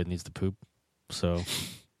Lemongood needs to poop. So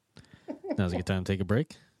now's a good time to take a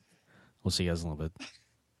break. We'll see you guys in a little bit.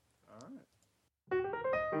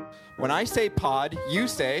 When I say pod, you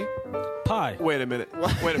say Pie. Wait a minute.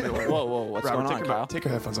 Wait. Whoa, what's Robert, going on, Kyle? take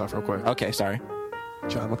your headphones off real quick. Okay, sorry.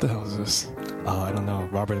 John, what the hell is this? Oh, I don't know.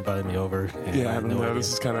 Robert invited me over. And Yeah, I have don't no know. idea.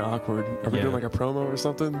 This is kind of awkward. Are we Yeah. doing like a promo or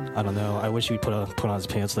something? I don't know. I wish he'd put on his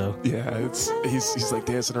pants though. Yeah, he's like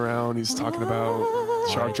dancing around. He's talking about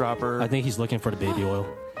Shark Dropper. I think he's looking for the baby oil.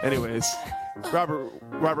 Anyways, Robert,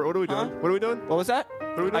 what are we doing? Huh? What are we doing? What was that?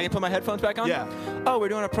 What are we I doing? can put my headphones back on? Yeah. Oh, we're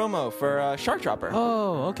doing a promo for Shark Dropper.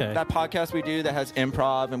 Oh, okay. That podcast we do that has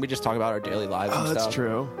improv and we just talk about our daily lives and Oh, that's stuff.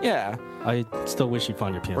 true. Yeah. I still wish you'd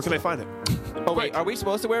find your pants. Where can I though. find it? Oh, wait, are we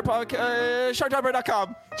supposed to wear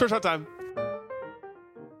sharkdropper.com? Short time.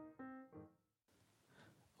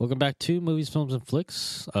 Welcome back to Movies, Films, and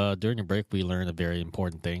Flicks. During the break, we learned a very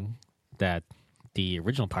important thing, that the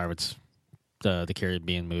original Pirates, the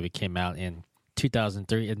Caribbean movie, came out in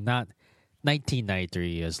 2003 and not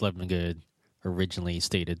 1993, as Lemongood originally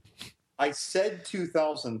stated. I said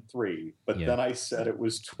 2003, but Yeah. then I said it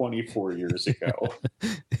was 24 years ago.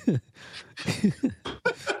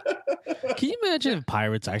 Can you imagine if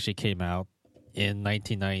Pirates actually came out in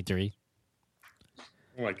 1993?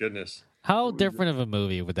 Oh my goodness. How different of a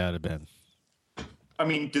movie would that have been? I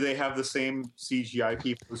mean, do they have the same CGI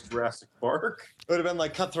people as Jurassic Park? It would have been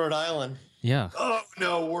like Cutthroat Island. Yeah. Oh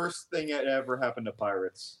no, worst thing that ever happened to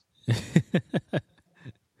pirates.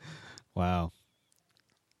 Wow.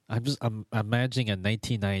 I'm imagining a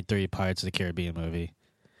 1993 Pirates of the Caribbean movie.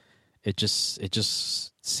 It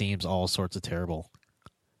just seems all sorts of terrible.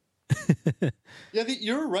 Yeah,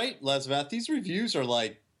 you're right, Lesvath. These reviews are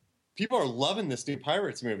like, people are loving this new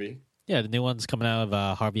Pirates movie. Yeah, the new one's coming out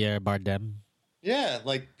of Javier Bardem. Yeah,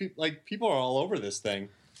 people are all over this thing.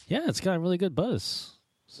 Yeah, it's got a really good buzz.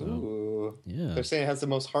 So Ooh. yeah. They're saying it has the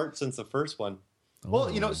most heart since the first one.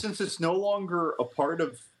 Well, Oh. since it's no longer a part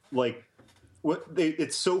of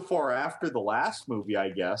it's so far after the last movie, I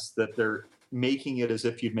guess, that they're making it as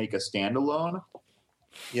if you'd make a standalone.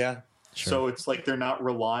 Yeah. Sure. So it's like they're not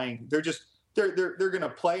relying. They're going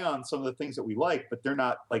to play on some of the things that we like, but they're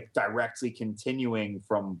not like directly continuing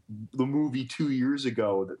from the movie 2 years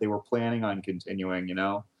ago that they were planning on continuing.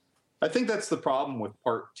 I think that's the problem with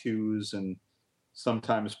part 2s and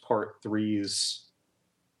sometimes part 3s.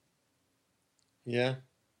 Yeah.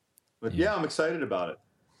 But Yeah. yeah, I'm excited about it.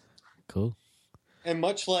 Cool. And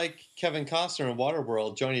much like Kevin Costner in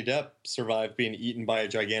Waterworld, Johnny Depp survived being eaten by a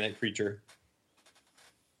gigantic creature.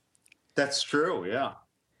 That's true. Yeah.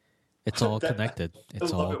 It's all That- connected. I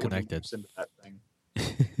It's love all it when he connected. moves into that thing.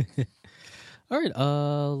 All right,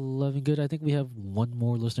 Loving Good. I think we have one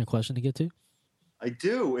more listener question to get to. I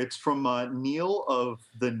do. It's from Neil of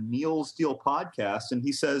the Neil's Deal podcast. And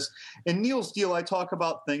he says, in Neil's Deal, I talk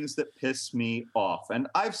about things that piss me off. And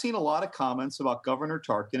I've seen a lot of comments about Governor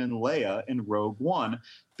Tarkin and Leia in Rogue One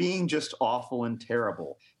being just awful and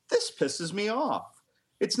terrible. This pisses me off.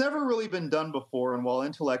 It's never really been done before. And while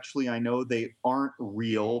intellectually I know they aren't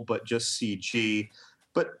real, but just CG,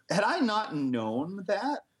 but had I not known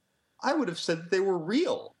that, I would have said that they were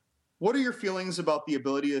real. What are your feelings about the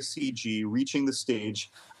ability of CG reaching the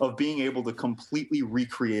stage of being able to completely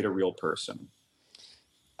recreate a real person?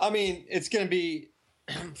 I mean, it's going to be,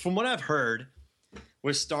 from what I've heard,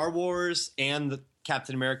 with Star Wars and the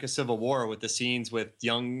Captain America Civil War, with the scenes with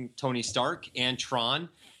young Tony Stark and Tron,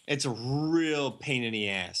 it's a real pain in the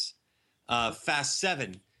ass. Fast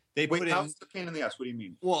 7, they Wait, put in. how's the pain in the ass? What do you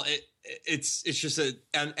mean? Well, it's just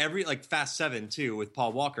and every, like Fast 7 too with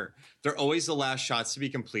Paul Walker, they're always the last shots to be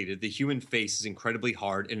completed. The human face is incredibly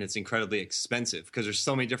hard and it's incredibly expensive because there's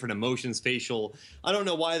so many different emotions, facial. I don't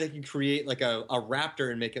know why they can create like a raptor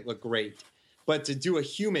and make it look great, but to do a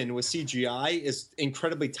human with CGI is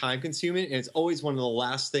incredibly time consuming, and it's always one of the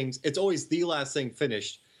last things. It's always the last thing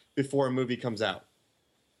finished before a movie comes out.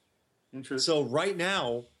 Interesting. So right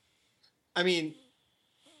now, I mean,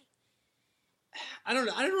 I don't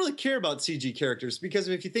really care about CG characters because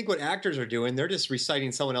if you think what actors are doing, they're just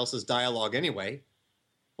reciting someone else's dialogue anyway.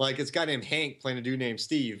 Like it's a guy named Hank playing a dude named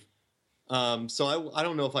Steve. So I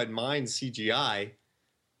don't know if I'd mind CGI,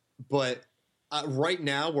 but right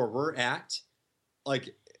now where we're at,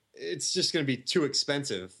 like it's just going to be too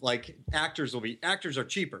expensive. Like actors are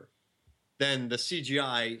cheaper than the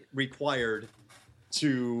CGI required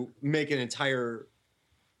to make an entire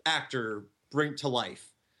actor bring to life.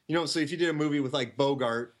 You know, so if you did a movie with like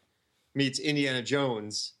Bogart meets Indiana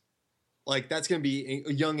Jones, like that's going to be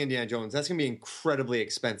a young Indiana Jones. That's going to be incredibly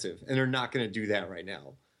expensive, and they're not going to do that right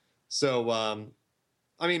now. So,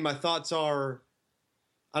 I mean, my thoughts are,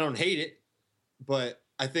 I don't hate it, but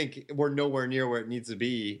I think we're nowhere near where it needs to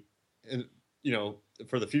be, you know,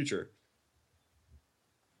 for the future.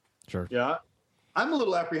 Sure. Yeah. I'm a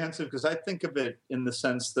little apprehensive because I think of it in the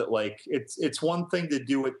sense that like it's one thing to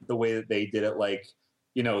do it the way that they did it, like,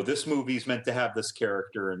 you know, this movie's meant to have this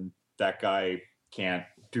character and that guy can't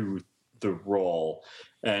do the role.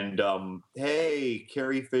 And hey,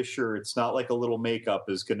 Carrie Fisher, it's not like a little makeup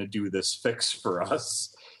is going to do this fix for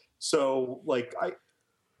us. So like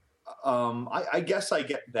I guess I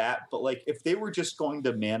get that, but like if they were just going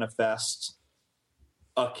to manifest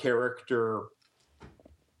a character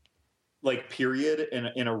like period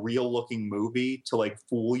in a real looking movie to like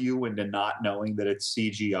fool you into not knowing that it's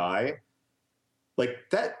CGI, like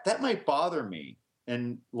that might bother me.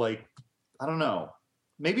 And like, I don't know,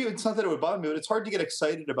 maybe it's not that it would bother me, but it's hard to get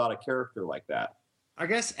excited about a character like that. I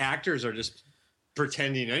guess actors are just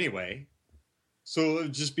pretending anyway. So it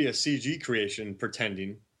would just be a CG creation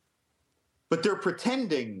pretending. But they're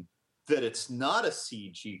pretending that it's not a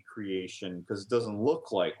CG creation because it doesn't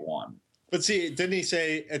look like one. But see, didn't he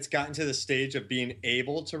say it's gotten to the stage of being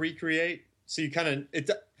able to recreate? So you kind of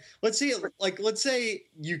let's say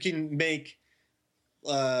you can make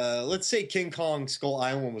let's say King Kong Skull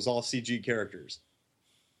Island was all CG characters.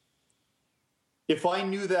 If I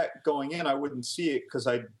knew that going in, I wouldn't see it because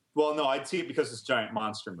I'd see it because it's a giant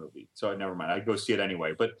monster movie. So never mind, I'd go see it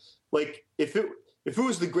anyway. But like if it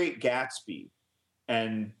was The Great Gatsby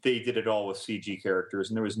and they did it all with CG characters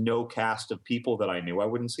and there was no cast of people that I knew, I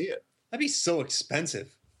wouldn't see it. That'd be so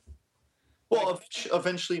expensive. Well,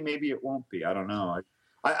 eventually, maybe it won't be. I don't know.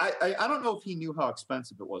 I don't know if he knew how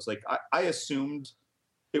expensive it was. Like, I assumed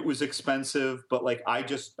it was expensive, but like, I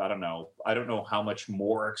don't know. I don't know how much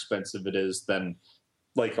more expensive it is than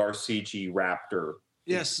like our CG Raptor.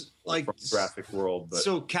 Yes, like from Jurassic World. But.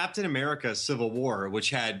 So Captain America: Civil War, which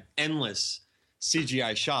had endless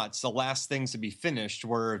CGI shots, the last things to be finished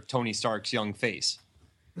were Tony Stark's young face.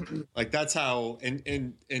 Like that's how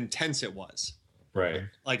intense it was. Right.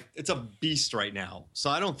 Like it's a beast right now. So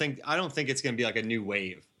I don't think it's going to be like a new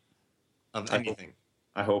wave of anything.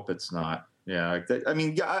 I hope it's not. Yeah. I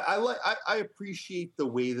mean, yeah, I appreciate the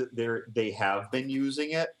way that they have been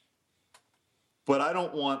using it, but I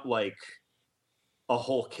don't want like a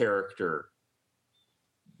whole character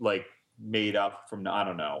like made up from, I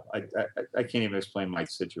don't know. I can't even explain my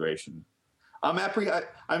situation.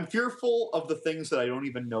 I'm fearful of the things that I don't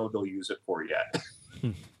even know they'll use it for yet.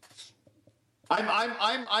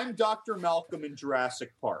 I'm Dr. Malcolm in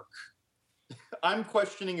Jurassic Park. I'm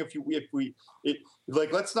questioning if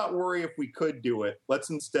let's not worry if we could do it. Let's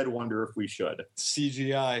instead wonder if we should.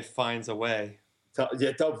 CGI finds a way.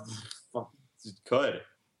 It could.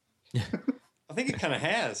 I think it kind of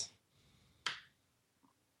has.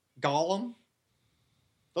 Gollum.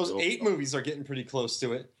 Those 8 movies are getting pretty close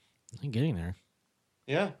to it. I'm getting there.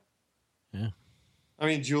 Yeah. Yeah. I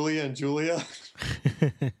mean, Julia and Julia.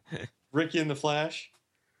 Ricky and the Flash.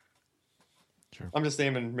 Sure. I'm just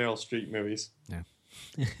naming Meryl Streep movies. Yeah.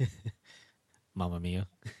 Mamma Mia.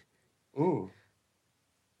 Ooh.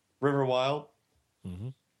 River Wild. Mm-hmm.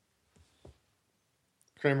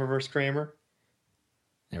 Kramer vs. Kramer.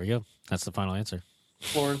 There we go. That's the final answer.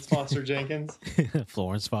 Florence Foster Jenkins.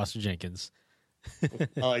 Florence Foster Jenkins.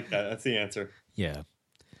 I like that. That's the answer. Yeah.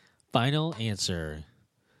 Final answer.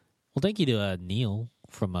 Well, thank you to Neil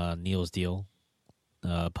from Neil's Deal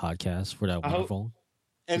podcast for that wonderful.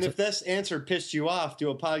 And if this answer pissed you off, do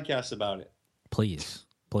a podcast about it. Please.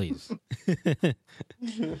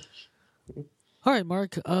 All right,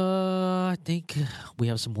 Mark. I think we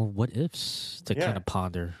have some more what ifs to kind of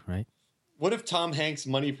ponder, right? What if Tom Hanks'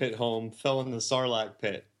 money pit home fell in the Sarlacc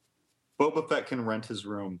pit? Boba Fett can rent his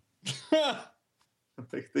room.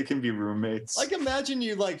 They can be roommates. Like, imagine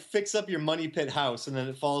you fix up your money pit house and then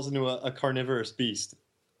it falls into a carnivorous beast.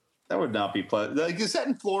 That would not be pleasant. Is that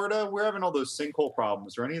in Florida? We're having all those sinkhole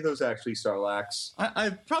problems. Are any of those actually Sarlaccs? I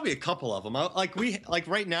probably a couple of them.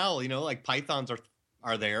 Right now, pythons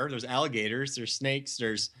are there. There's alligators. There's snakes.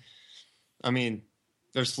 There's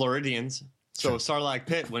Floridians. So Sarlacc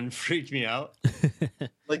pit wouldn't freak me out.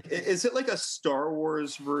 Is it like a Star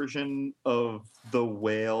Wars version of the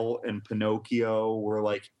whale and Pinocchio,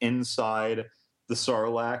 where inside the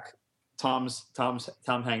Sarlacc, Tom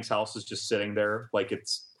Hanks' house is just sitting there, like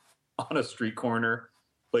it's on a street corner,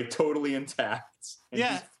 totally intact. And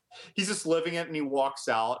yeah, he's just living it, and he walks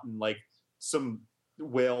out, and some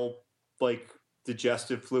whale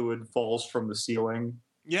digestive fluid falls from the ceiling.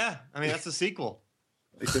 Yeah, that's a sequel.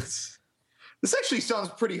 This actually sounds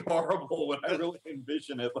pretty horrible when I really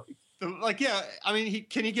envision it.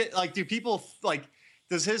 Can he get do people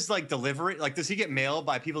does his delivery does he get mail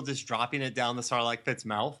by people just dropping it down the Sarlacc pit's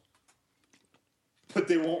mouth? But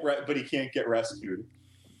they won't. But he can't get rescued.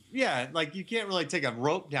 Yeah, you can't really take a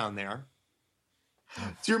rope down there.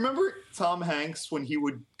 Do you remember Tom Hanks when he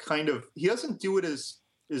would he doesn't do it as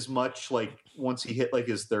much once he hit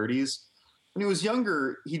his 30s. When he was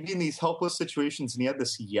younger, he'd be in these helpless situations and he had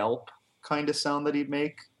this yelp kind of sound that he'd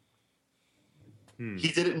make. He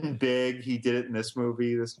did it in Big. He did it in this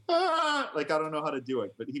movie. I don't know how to do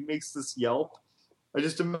it, but he makes this yelp. I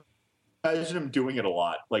just imagine him doing it a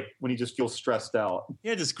lot, when he just feels stressed out.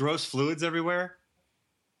 Yeah, just gross fluids everywhere.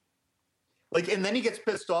 And then he gets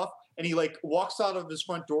pissed off and he walks out of his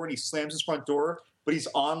front door and he slams his front door, but he's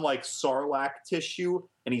on Sarlacc tissue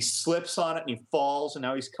and he slips on it and he falls and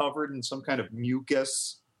now he's covered in some kind of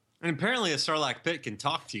mucus. And apparently a Sarlacc pit can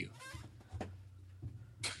talk to you.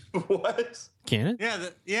 What? Can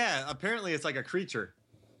it? Yeah. Apparently it's like a creature.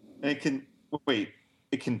 And it can. Wait.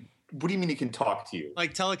 It can. What do you mean it can talk to you?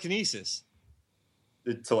 Like telekinesis.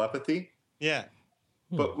 The telepathy. Yeah.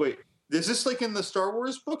 But wait, is this in the Star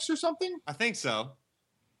Wars books or something? I think so.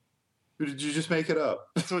 Or did you just make it up?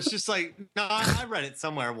 So it's just no, I read it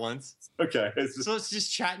somewhere once. Okay. So it's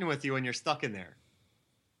just chatting with you when you're stuck in there.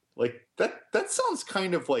 That sounds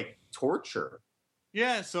kind of like torture.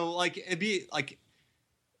 Yeah. So it'd be like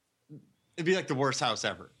the worst house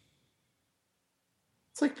ever.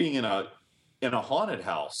 It's like being in a haunted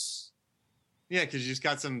house. Yeah, because you just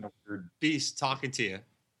got some beast talking to you.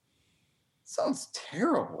 Sounds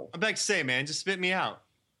terrible. I'm back to say, man, just spit me out.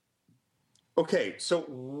 Okay, so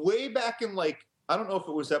way back in I don't know if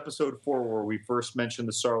it was episode 4 where we first mentioned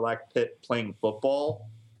the Sarlacc pit playing football.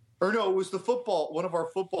 Or no, it was one of our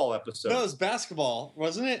football episodes. No, it was basketball,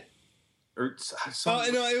 wasn't it? Or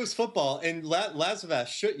no, it was football. And Lazarus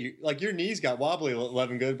shoot you. Your knees got wobbly,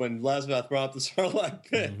 Levingood, when Lazarus brought up the Sarlacc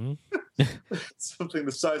pit. Mm-hmm. Something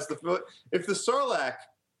the size of the foot. If the Sarlacc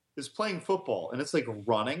is playing football and it's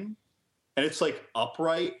running and it's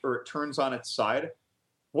upright or it turns on its side,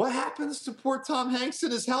 what happens to poor Tom Hanks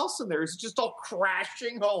in his house in there? Is it just all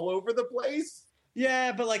crashing all over the place?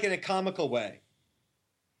 Yeah, but in a comical way.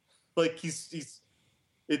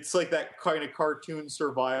 It's like that kind of cartoon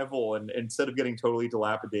survival, and instead of getting totally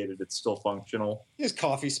dilapidated, it's still functional. His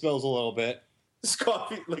coffee spills a little bit. His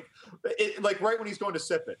coffee, right when he's going to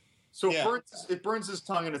sip it. So yeah. it burns his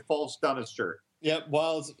tongue and it falls down his shirt. Yep.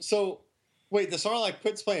 So, wait, the Sarlacc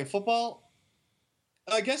pit's playing football?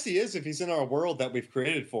 I guess he is if he's in our world that we've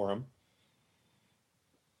created for him.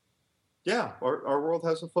 Yeah, our world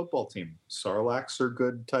has a football team. Sarlaccs are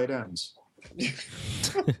good tight ends.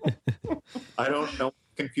 I don't know what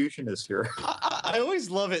confusion is here. I always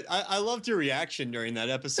love it. I loved your reaction during that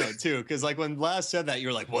episode too, because like when Laz said that, you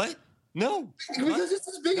were like, "What? No, Because it's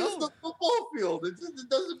as big as No. the football field. It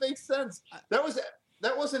doesn't make sense. That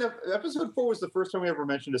wasn't episode 4 was the first time we ever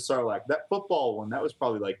mentioned a Sarlacc. That football one, that was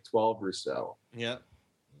probably like 12 or so. yeah."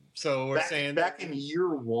 So we're saying, back in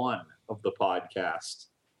year 1 of the podcast.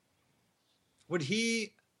 would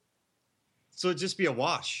he? So it'd just be a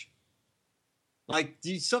wash. Like,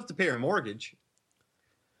 do you still have to pay your mortgage?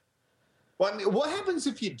 Well, I mean, what happens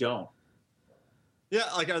if you don't? Yeah,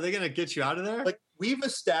 like, are they going to get you out of there? Like, we've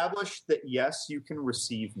established that yes, you can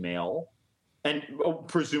receive mail, and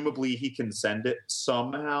presumably he can send it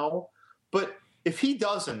somehow. But if he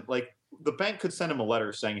doesn't, like, the bank could send him a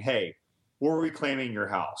letter saying, "Hey, we're reclaiming your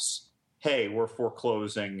house. Hey, we're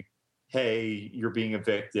foreclosing. Hey, you're being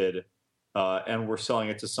evicted, and we're selling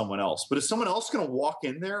it to someone else." But is someone else going to walk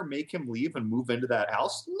in there, make him leave, and move into that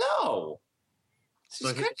house? No.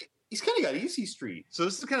 So He's kind of got easy street. So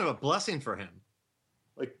this is kind of a blessing for him.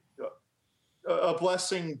 Like a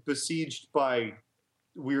blessing besieged by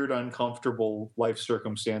weird, uncomfortable life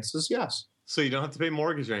circumstances. Yes. So you don't have to pay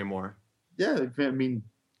mortgage anymore. Yeah. I mean,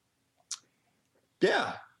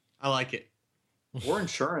 yeah. I like it. Or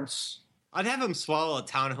insurance. I'd have him swallow a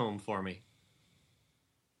townhome for me.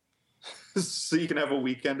 So you can have a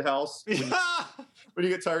weekend house. When you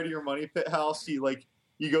get tired of your money pit house,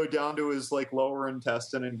 you go down to his like lower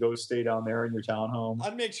intestine and go stay down there in your townhome.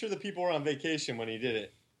 I'd make sure the people were on vacation when he did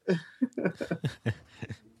it.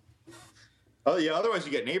 Oh yeah. Otherwise,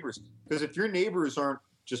 you get neighbors. Because if your neighbors aren't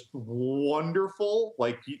just wonderful,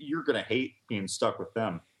 like you're gonna hate being stuck with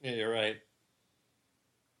them. Yeah, you're right.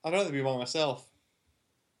 I'd rather be by myself.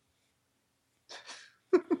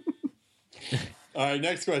 All right,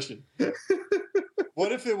 next question.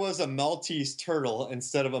 What if it was a Maltese turtle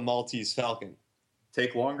instead of a Maltese falcon?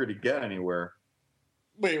 Take longer to get anywhere.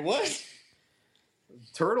 Wait, what?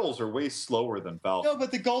 Turtles are way slower than falcons. No,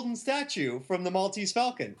 but the golden statue from the Maltese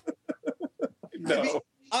falcon. No.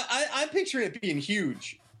 I'm picturing it being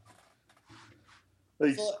huge.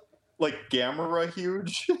 Like, So, like Gamera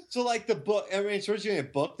huge. so like the book, I mean, it's originally a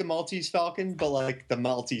book, The Maltese Falcon, but like the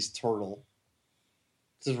Maltese turtle.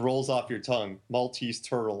 It just rolls off your tongue. Maltese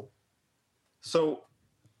turtle. So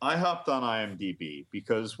I hopped on IMDb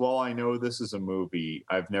because while I know this is a movie,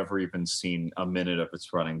 I've never even seen a minute of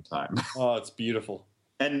its running time. Oh, it's beautiful.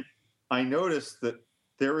 And I noticed that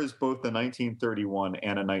there is both a 1931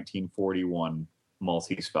 and a 1941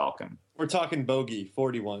 Maltese Falcon. We're talking Bogey,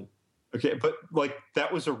 41. Okay, but like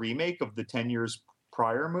that was a remake of the 10 years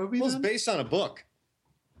prior movie? It was then? based on a book.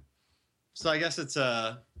 So I guess it's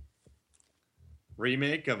a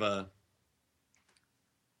remake of a...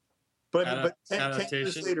 But 10 years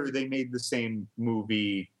adaptation? later, they made the same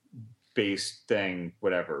movie-based thing,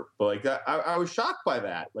 whatever. But like that, I was shocked by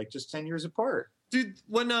that. Like just 10 years apart. Dude,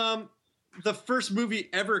 when the first movie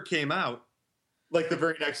ever came out, Like the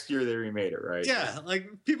very next year, they remade it, right? yeah, like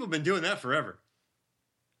people have been doing that forever.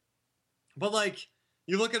 But like,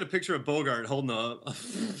 you look at a picture of Bogart holding a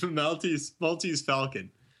Maltese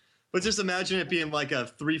Falcon, but just imagine it being like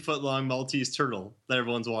a 3-foot-long Maltese turtle that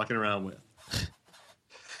everyone's walking around with.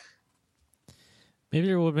 Maybe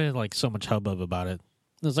there would have been like so much hubbub about it.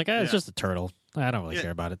 It was like, it's Yeah. just a turtle. I don't really Yeah.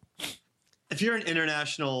 care about it. If you're an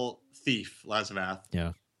international thief, Lazavath,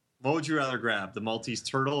 Yeah. what would you rather grab, the Maltese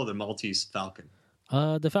turtle or the Maltese Falcon?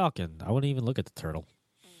 The falcon. I wouldn't even look at the turtle.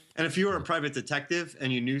 And if you were a private detective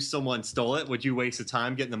and you knew someone stole it, would you waste the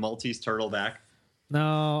time getting the Maltese turtle back?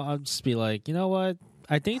 No, I'll just be like, you know what?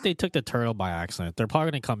 I think they took the turtle by accident. They're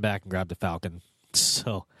probably going to come back and grab the falcon.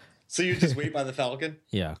 So, So you just wait by the Falcon?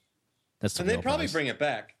 yeah. That's the And they'd real probably price. bring it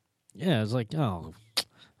back. Yeah, it's like, oh,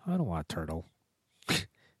 I don't want a turtle.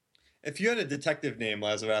 If you had a detective name,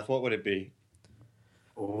 Lazavath, what would it be?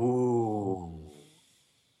 Ooh.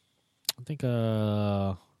 I think,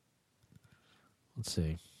 let's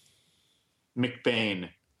see. McBain.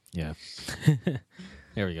 Yeah.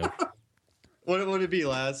 There we go. What would it be,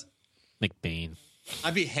 Laz? McBain.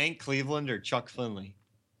 I'd be Hank Cleveland or Chuck Finley.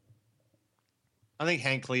 I think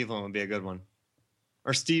Hank Cleveland would be a good one.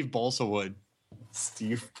 Or Steve Bolsawood.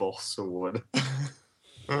 Steve Bolsawood.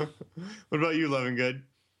 What about you, Levingood?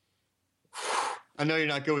 I know you're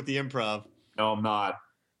not good with the improv. No, I'm not.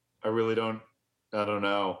 I really don't. I don't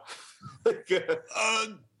know. that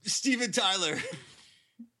Steven Tyler,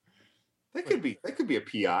 could be a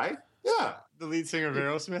PI. Yeah. the lead singer of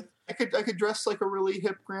Aerosmith. I could dress like a really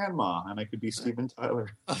hip grandma and I could be Steven Tyler.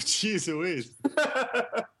 Oh, jeez Louise.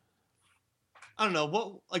 I don't know.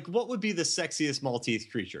 What would be the sexiest Maltese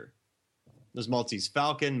creature? There's Maltese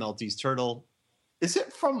Falcon, Maltese Turtle. Is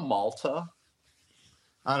it from Malta?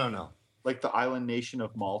 I don't know. Like the island nation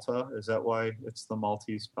of Malta? Is that why it's the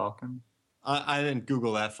Maltese Falcon? I didn't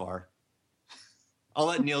Google that far. I'll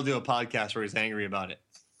let Neil do a podcast where he's angry about it.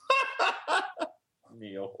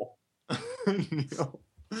 Neil. Neil.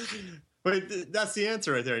 Wait, that's the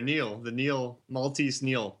answer right there. Neil. The Neil. Maltese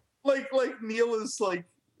Neil. Like Neil is like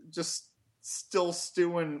just still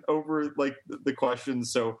stewing over like the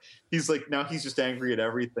questions. So he's like, now he's just angry at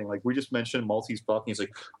everything. Like we just mentioned Maltese Falcon. He's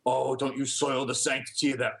like, oh, don't you soil the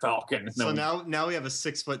sanctity of that Falcon. So now we have a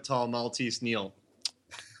 6 foot tall Maltese Neil.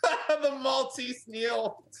 The Maltese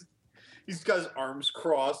Neil. He's got his arms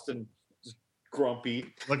crossed and just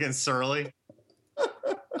grumpy. Looking surly.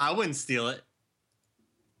 I wouldn't steal it.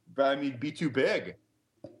 But I mean, be too big.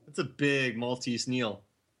 That's a big Maltese Neil.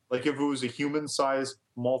 Like if it was a human-sized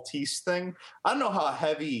Maltese thing. I don't know how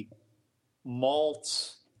heavy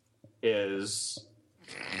malt is.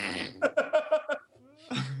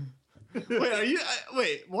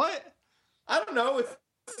 Wait, what? I don't know. It's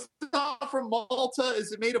not from Malta.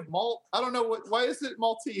 Is it made of malt? I don't know. Why is it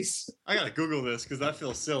Maltese? I gotta Google this because that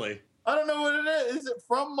feels silly. I don't know what it is. Is it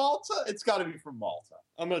from Malta? It's got to be from Malta.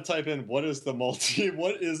 I'm gonna type in what is a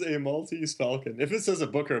Maltese Falcon? If it says a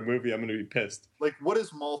book or a movie, I'm gonna be pissed. Like, what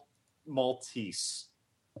does Maltese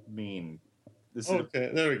mean?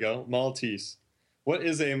 Okay, there we go. Maltese. What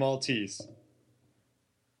is a Maltese?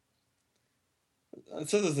 It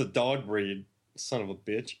says it's a dog breed. Son of a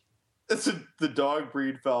bitch. It's the dog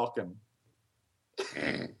breed Falcon.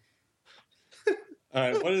 All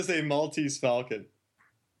right, what is a Maltese Falcon?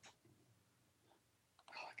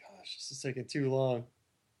 Oh my gosh, this is taking too long.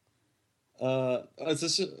 Is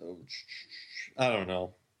this? I don't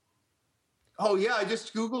know. Oh yeah, I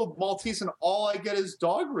just Googled Maltese and all I get is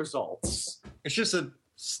dog results. It's a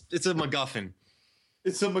MacGuffin.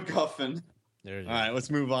 It's a MacGuffin. There you All right,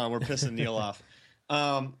 let's move on. We're pissing Neil off.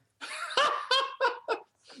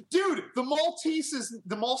 Dude, the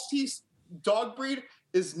Maltese dog breed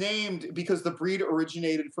is named because the breed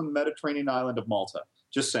originated from the Mediterranean island of Malta.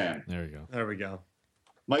 Just saying. There you go. There we go.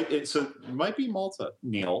 It might be Malta,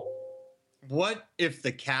 Neil. What if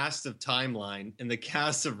the cast of Timeline and the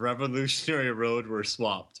cast of Revolutionary Road were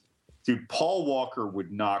swapped? Dude, Paul Walker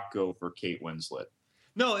would not go for Kate Winslet.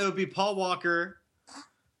 No, it would be Paul Walker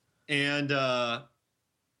and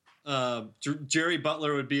Jerry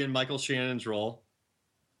Butler would be in Michael Shannon's role.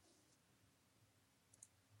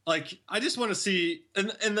 Like, I just want to see,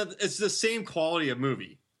 it's the same quality of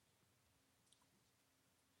movie.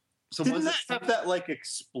 So Didn't that have that like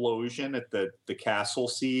explosion at the castle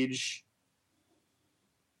siege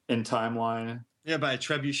in Timeline? Yeah, by a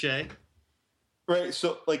trebuchet. Right.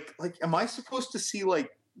 So like, am I supposed to see like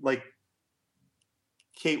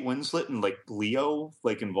Kate Winslet and like Leo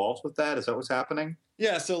like involved with that? Is that what's happening?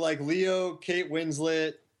 Yeah. So like Leo, Kate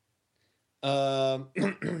Winslet.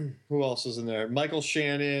 Who else was in there? Michael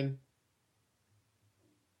Shannon.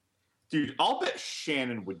 Dude, I'll bet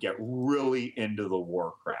Shannon would get really into the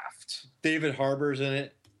Warcraft. David Harbour's in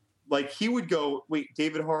it. Like he would go. Wait,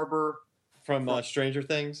 David Harbour from Stranger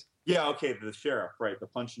Things. Yeah. Okay, the sheriff, right? The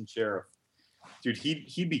punching sheriff. Dude,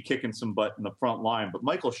 he'd be kicking some butt in the front line, but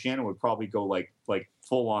Michael Shannon would probably go like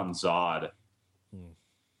full on Zod.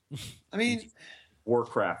 I mean,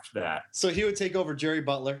 Warcraft that. So he would take over Jerry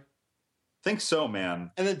Butler. Think so, man.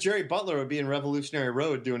 And then Jerry Butler would be in Revolutionary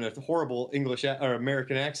Road doing a horrible English or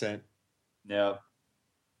American accent. Yeah.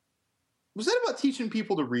 Was that about teaching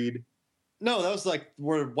people to read? No, that was like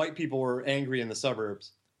where white people were angry in the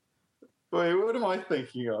suburbs. Wait, what am I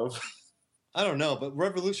thinking of? I don't know, but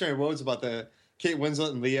Revolutionary Road's about the Kate Winslet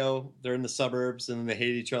and Leo. They're in the suburbs and then they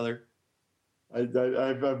hate each other.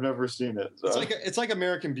 I've never seen it. So. It's like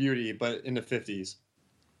American Beauty, but in the 50s.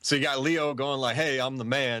 So you got Leo going like, "Hey, I'm the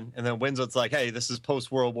man," and then Winslet's like, "Hey, this is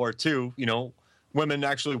post World War II. You know, women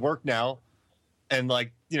actually work now, and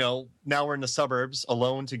like, you know, now we're in the suburbs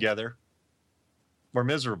alone together. We're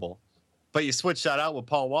miserable." But you switch that out with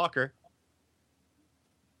Paul Walker,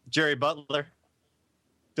 Jerry Butler,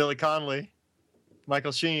 Billy Connolly,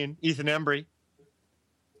 Michael Sheen, Ethan Embry.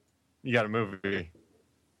 You got a movie.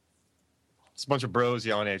 It's a bunch of bros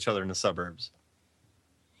yelling at each other in the suburbs.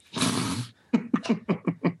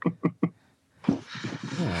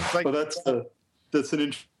 Like, well, that's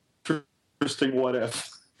an interesting what if.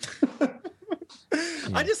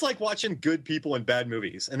 I just like watching good people in bad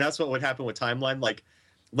movies, and that's what would happen with Timeline. Like,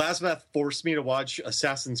 Lasmath forced me to watch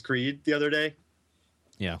Assassin's Creed the other day.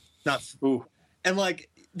 Yeah, and like,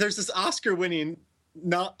 there's this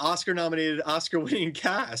Oscar-nominated, Oscar-winning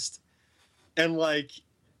cast, and like,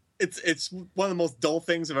 it's one of the most dull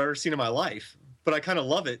things I've ever seen in my life. But I kind of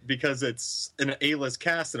love it because it's an A-list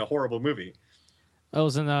cast in a horrible movie. It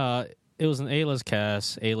was an A-list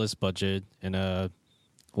cast, A-list budget, and a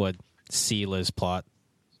C-list plot.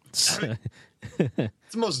 It's the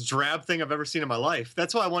most drab thing I've ever seen in my life.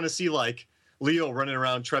 That's why I want to see like Leo running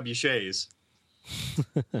around trebuchets.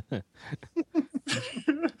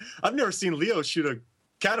 I've never seen Leo shoot a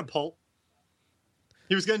catapult.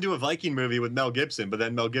 He was going to do a Viking movie with Mel Gibson, but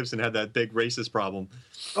then Mel Gibson had that big racist problem.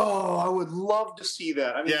 Oh, I would love to see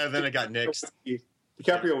that. I mean, Yeah, then it got nixed.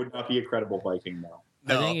 DiCaprio would not be a credible Viking, though.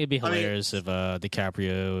 I think it'd be I mean, hilarious if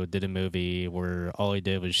DiCaprio did a movie where all he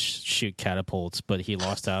did was shoot catapults, but he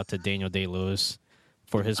lost out to Daniel Day-Lewis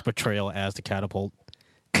for his portrayal as the catapult.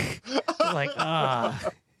 Like,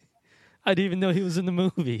 I didn't even know he was in the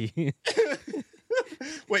movie.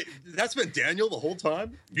 Wait, that's been Daniel the whole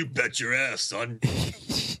time? You bet your ass, son.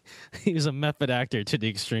 He was a method actor to the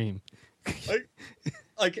extreme.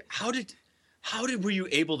 Like how did were you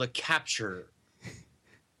able to capture,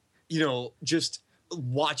 just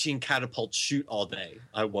watching catapults shoot all day?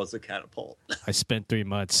 I was a catapult. I spent 3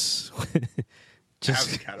 months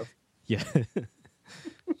As a catapult. yeah.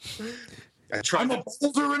 I'm a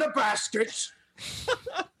boulder in a basket.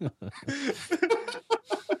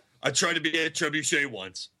 I tried to be a trebuchet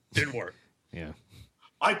once. Didn't work. Yeah.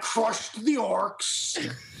 I crushed the orcs.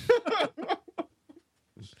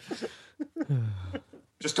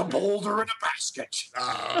 Just a boulder in a basket.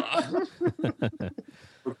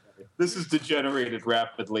 This is degenerated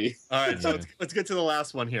rapidly. All right, so let's get to the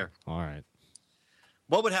last one here. All right.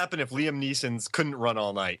 What would happen if Liam Neeson's couldn't run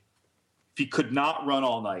all night? If he could not run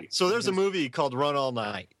all night. So there's a movie called Run All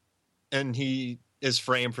Night, and he is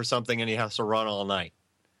framed for something and he has to run all night.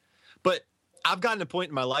 But I've gotten to a point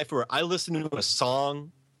in my life where I listen to a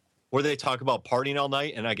song where they talk about partying all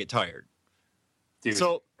night and I get tired. Dude.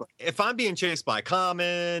 So if I'm being chased by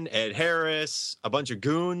Common, Ed Harris, a bunch of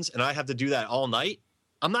goons, and I have to do that all night,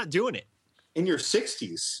 I'm not doing it. In your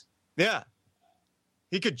 60s. Yeah.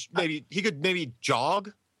 He could maybe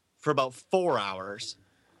jog for about 4 hours.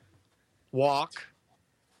 Walk.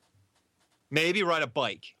 Maybe ride a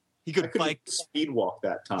bike. He could bike. Speed walk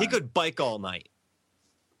that time. He could bike all night.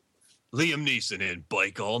 Liam Neeson in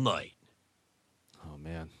Bike All Night. Oh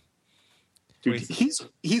man. Dude,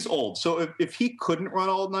 he's old. So if he couldn't run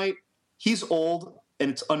all night, he's old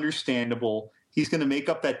and it's understandable. He's going to make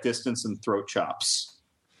up that distance and throat chops.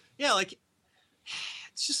 Yeah, like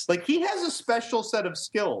it's just Like he has a special set of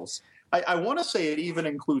skills. I want to say it even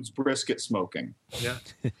includes brisket smoking. yeah.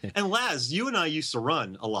 And Laz, you and I used to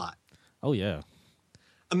run a lot. Oh yeah.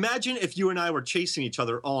 Imagine if you and I were chasing each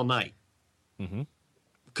other all night. Mm-hmm.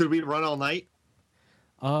 Could we run all night?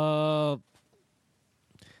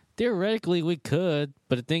 Theoretically we could,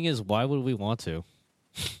 but the thing is, why would we want to?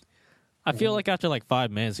 I feel like after like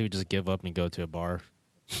 5 minutes, we would just give up and go to a bar.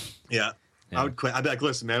 Yeah. Yeah. I would quit. I'd be like,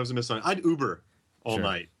 listen, man, I was a miss on. I'd Uber all Sure.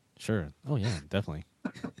 night. Sure. Oh yeah, definitely.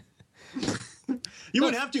 You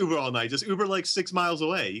wouldn't have to Uber all night. Just Uber like 6 miles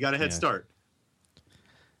away. You got a head Yeah. start.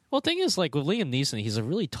 Well, the thing is, like with Liam Neeson, he's a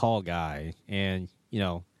really tall guy, and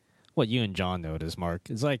what you and John noticed, Mark,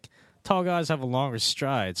 is like tall guys have a longer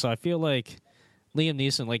stride. So I feel like Liam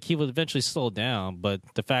Neeson, like he would eventually slow down, but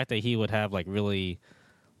the fact that he would have like really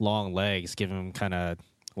long legs, give him kind of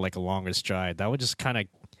like a longer stride, that would just kind of,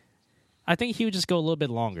 I think he would just go a little bit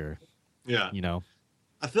longer. Yeah.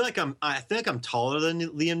 I feel like I'm taller than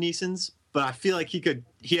Liam Neeson's, but I feel like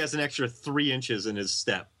he has an extra 3 inches in his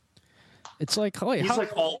step. It's like, wait, He's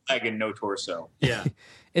like all leg and no torso. Yeah.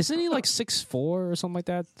 isn't he like 6'4" or something like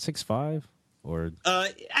that? 6'5"? Or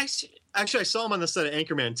Actually, I saw him on the set of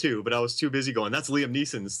Anchorman 2, but I was too busy going, that's Liam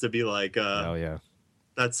Neeson's, to be like, oh yeah,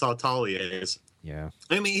 that's how tall he is. yeah.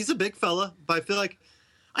 I mean, he's a big fella, but I feel like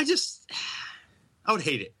I would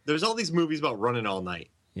hate it. There's all these movies about running all night.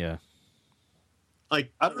 Yeah.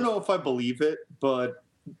 Like, I don't know if I believe it, but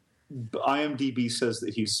IMDb says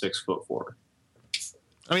that he's 6'4".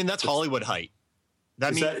 I mean, that's Hollywood height.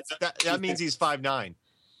 That Is means that- that means he's 5'9".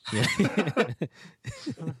 Yeah.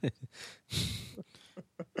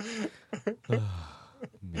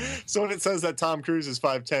 So when it says that Tom Cruise is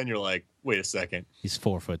 5'10", you're like, wait a second. He's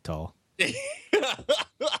 4 foot tall.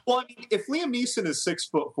 Well, I mean, if Liam Neeson is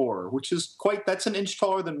 6'4", which is that's an inch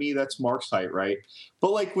taller than me, that's Mark's height, right?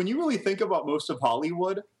 But like when you really think about most of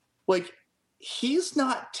Hollywood, like he's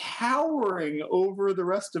not towering over the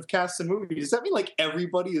rest of cast and movies. Does that mean like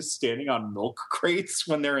everybody is standing on milk crates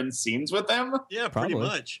when they're in scenes with him? Yeah, pretty Probably.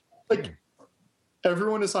 much. Like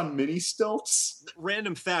everyone is on mini stilts.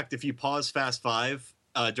 Random fact: if you pause Fast Five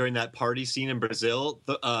during that party scene in Brazil,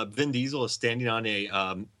 Vin Diesel is standing on a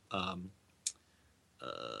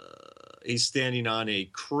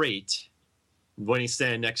crate when he's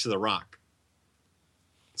standing next to The Rock.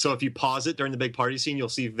 So if you pause it during the big party scene, you'll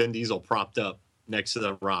see Vin Diesel propped up next to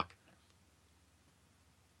the Rock.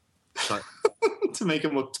 Sorry. To make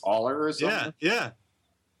him look taller or something. Yeah.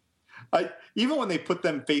 Even when they put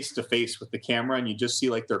them face to face with the camera and you just see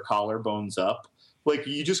like their collarbones up, like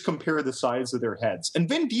you just compare the size of their heads. And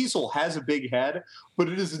Vin Diesel has a big head, but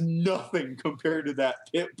it is nothing compared to that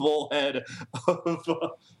pit bull head of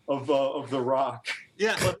the Rock.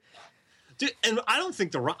 Yeah. But, dude, and I don't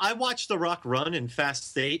think the Rock. I watched the Rock run in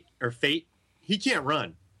Fate. He can't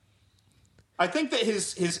run. I think that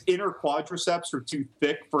his inner quadriceps are too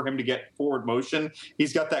thick for him to get forward motion.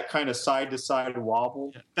 He's got that kind of side to side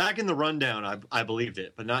wobble. Back in the rundown, I believed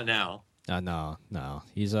it, but not now. No.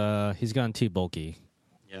 He's gotten too bulky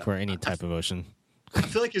for any type of motion. I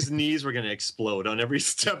feel like his knees were going to explode on every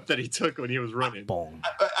step that he took when he was running. Boom.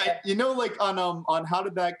 Like on How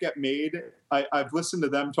Did That Get Made? I've listened to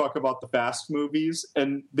them talk about the Fast movies,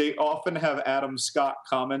 and they often have Adam Scott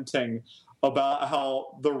commenting about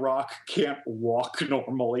how The Rock can't walk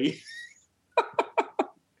normally.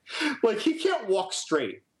 Like, he can't walk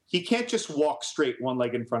straight. He can't just walk straight one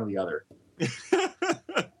leg in front of the other.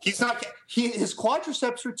 His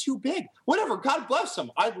quadriceps are too big. Whatever, God bless him.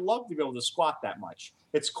 I'd love to be able to squat that much.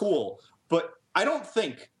 It's cool. But I don't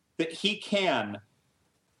think that he can,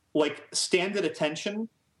 like, stand at attention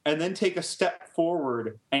and then take a step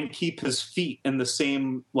forward and keep his feet in the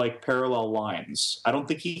same, like, parallel lines. I don't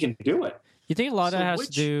think he can do it. You think a lot of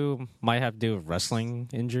that might have to do with wrestling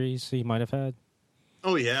injuries he might have had?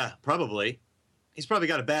 Oh, yeah, probably. He's probably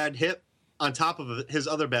got a bad hip on top of his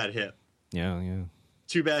other bad hip. Yeah.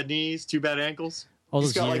 2 bad knees, 2 bad ankles.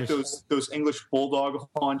 He's got like those English bulldog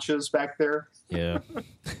haunches back there. Yeah.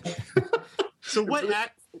 So what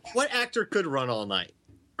actor could run all night,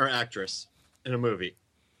 or actress, in a movie?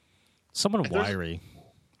 Someone wiry,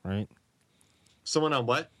 right? Someone on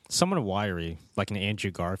what? Someone wiry, like an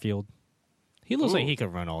Andrew Garfield. He looks like he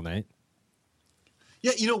could run all night.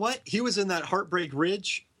 Yeah, you know what? He was in that Heartbreak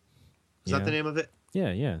Ridge. Is that the name of it?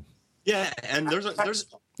 Yeah. Yeah, and there's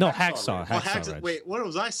Hacksaw. Hacksaw. Wait, what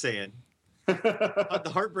was I saying?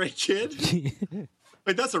 The Heartbreak Kid?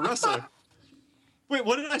 Wait, that's a wrestler. Wait,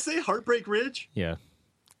 what did I say? Heartbreak Ridge? Yeah.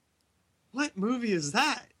 What movie is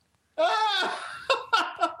that?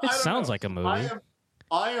 It sounds like a movie.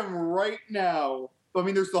 I am right now. I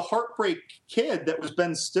mean, there's the Heartbreak Kid that was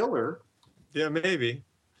Ben Stiller. Yeah, maybe.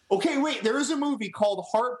 Okay, wait. There is a movie called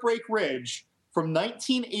Heartbreak Ridge from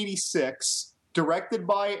 1986, directed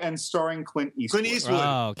by and starring Clint Eastwood.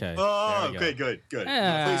 Oh, okay. Oh, okay, good. He plays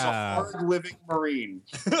a hard-living Marine.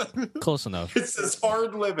 Close enough. It says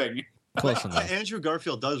hard living. Close enough. Andrew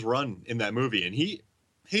Garfield does run in that movie, and he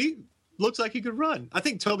looks like he could run. I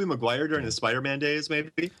think Tobey Maguire during the Spider-Man days,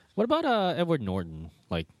 maybe. What about Edward Norton?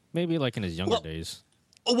 Like, maybe like in his younger days.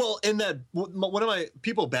 Oh, well, in that, one of my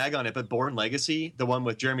people bag on it, but Bourne Legacy, the one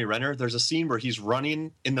with Jeremy Renner, there's a scene where he's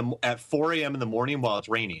running at 4 a.m. in the morning while it's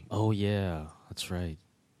raining. Oh, yeah. That's right.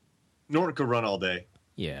 Norton could run all day.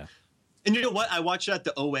 Yeah. And you know what? I watched that,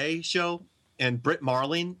 the OA show, and Britt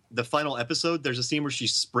Marling, the final episode, there's a scene where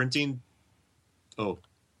she's sprinting. Oh,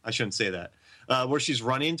 I shouldn't say that. Where she's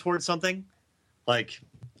running towards something. Like,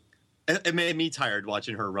 it made me tired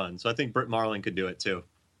watching her run. So I think Britt Marling could do it, too.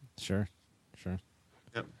 Sure.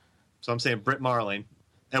 Yep. So I'm saying Britt Marling,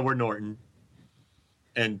 Edward Norton,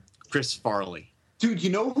 and Chris Farley. Dude, you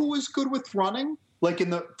know who was good with running? Like in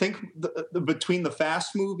the between the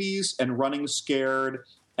Fast movies and Running Scared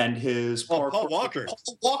and his Paul Walker.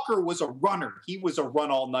 Paul Walker was a runner. He was a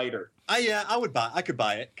run all nighter. I could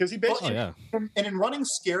buy it because he basically. Oh, yeah. And in Running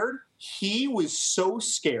Scared, he was so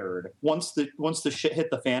scared once the shit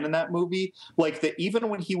hit the fan in that movie, like that even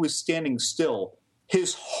when he was standing still,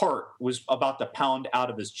 his heart was about to pound out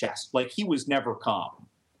of his chest. Like he was never calm.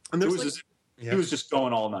 And he was just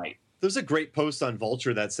going all night. There's a great post on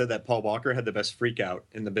Vulture that said that Paul Walker had the best freak out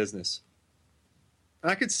in the business. And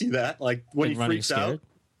I could see that, like when he freaks out.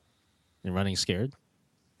 And Running Scared?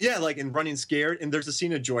 Yeah, like in Running Scared. And there's a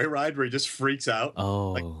scene of Joyride where he just freaks out.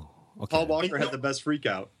 Oh, like, okay. Paul Walker had the best freak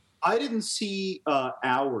out. I didn't see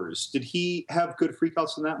Hours. Did he have good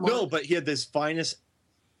freakouts in that moment? No, but he had this finest.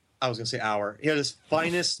 I was going to say Hour. He had his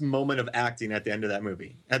finest moment of acting at the end of that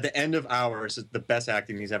movie. At the end of Hours, is the best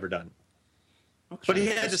acting he's ever done. Okay. But he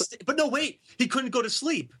had to. But no, wait. He couldn't go to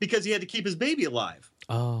sleep because he had to keep his baby alive.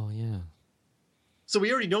 Oh, yeah. So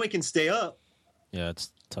we already know he can stay up. Yeah,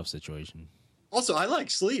 it's a tough situation. Also, I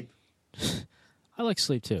like sleep. I like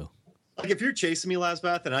sleep, too. Like, if you're chasing me,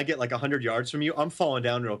 Lasbath, and I get like 100 yards from you, I'm falling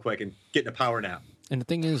down real quick and getting a power nap. And the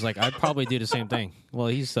thing is, like, I'd probably do the same thing. Well,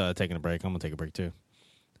 he's taking a break. I'm going to take a break, too.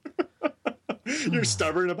 You're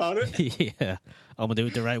stubborn about it? Yeah. I'm going to do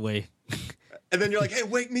it the right way. And then you're like, hey,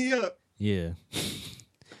 wake me up. Yeah.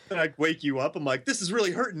 And I wake you up. I'm like, this is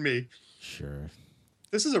really hurting me. Sure.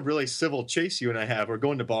 This is a really civil chase you and I have. We're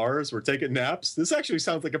going to bars. We're taking naps. This actually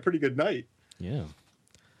sounds like a pretty good night. Yeah.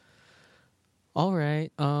 All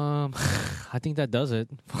right. I think that does it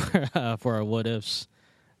for our what ifs.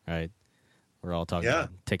 All right. We're all talking about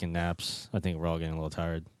taking naps. I think we're all getting a little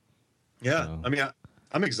tired. Yeah. So. I mean,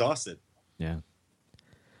 I'm exhausted. Yeah.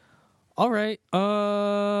 All right.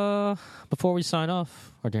 Before we sign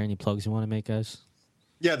off, are there any plugs you want to make, guys?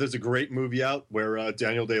 Yeah, there's a great movie out where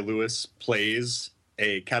Daniel Day-Lewis plays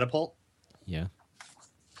a catapult. Yeah.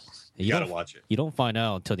 You gotta watch it. You don't find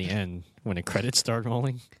out until the end when the credits start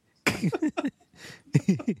rolling.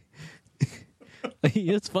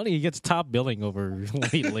 It's funny. He gets top billing over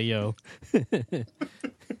Leo.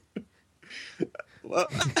 Well,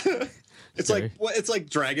 it's like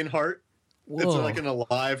Dragonheart. Whoa. It's like an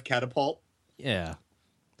alive catapult. Yeah.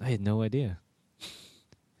 I had no idea.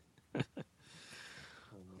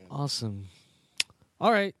 Awesome.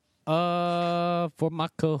 All right. For my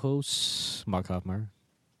co-host, Mark Hoffmeyer.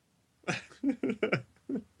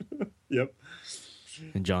 Yep.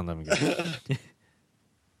 And John Levingood.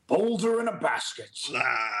 Boulder in a basket.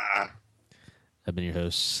 I've been your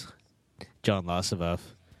host, John Lasavov.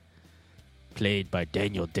 Played by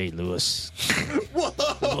Daniel Day-Lewis.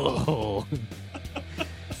 Whoa!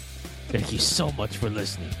 Thank you so much for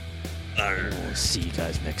listening. We'll see you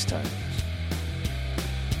guys next time.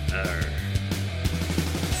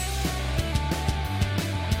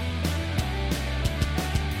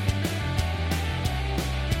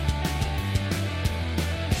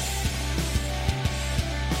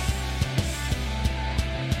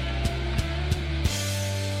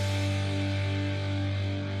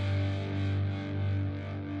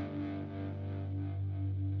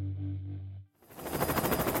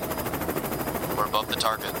 We're above the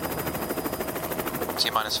target.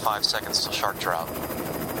 T-minus 5 seconds till shark drop.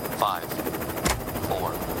 5,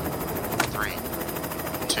 4, 3,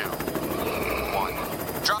 2,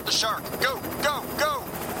 1. Drop the shark! Go! Go! Go!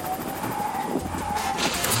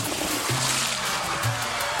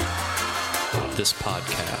 This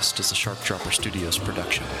podcast is a Shark Dropper Studios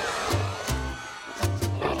production.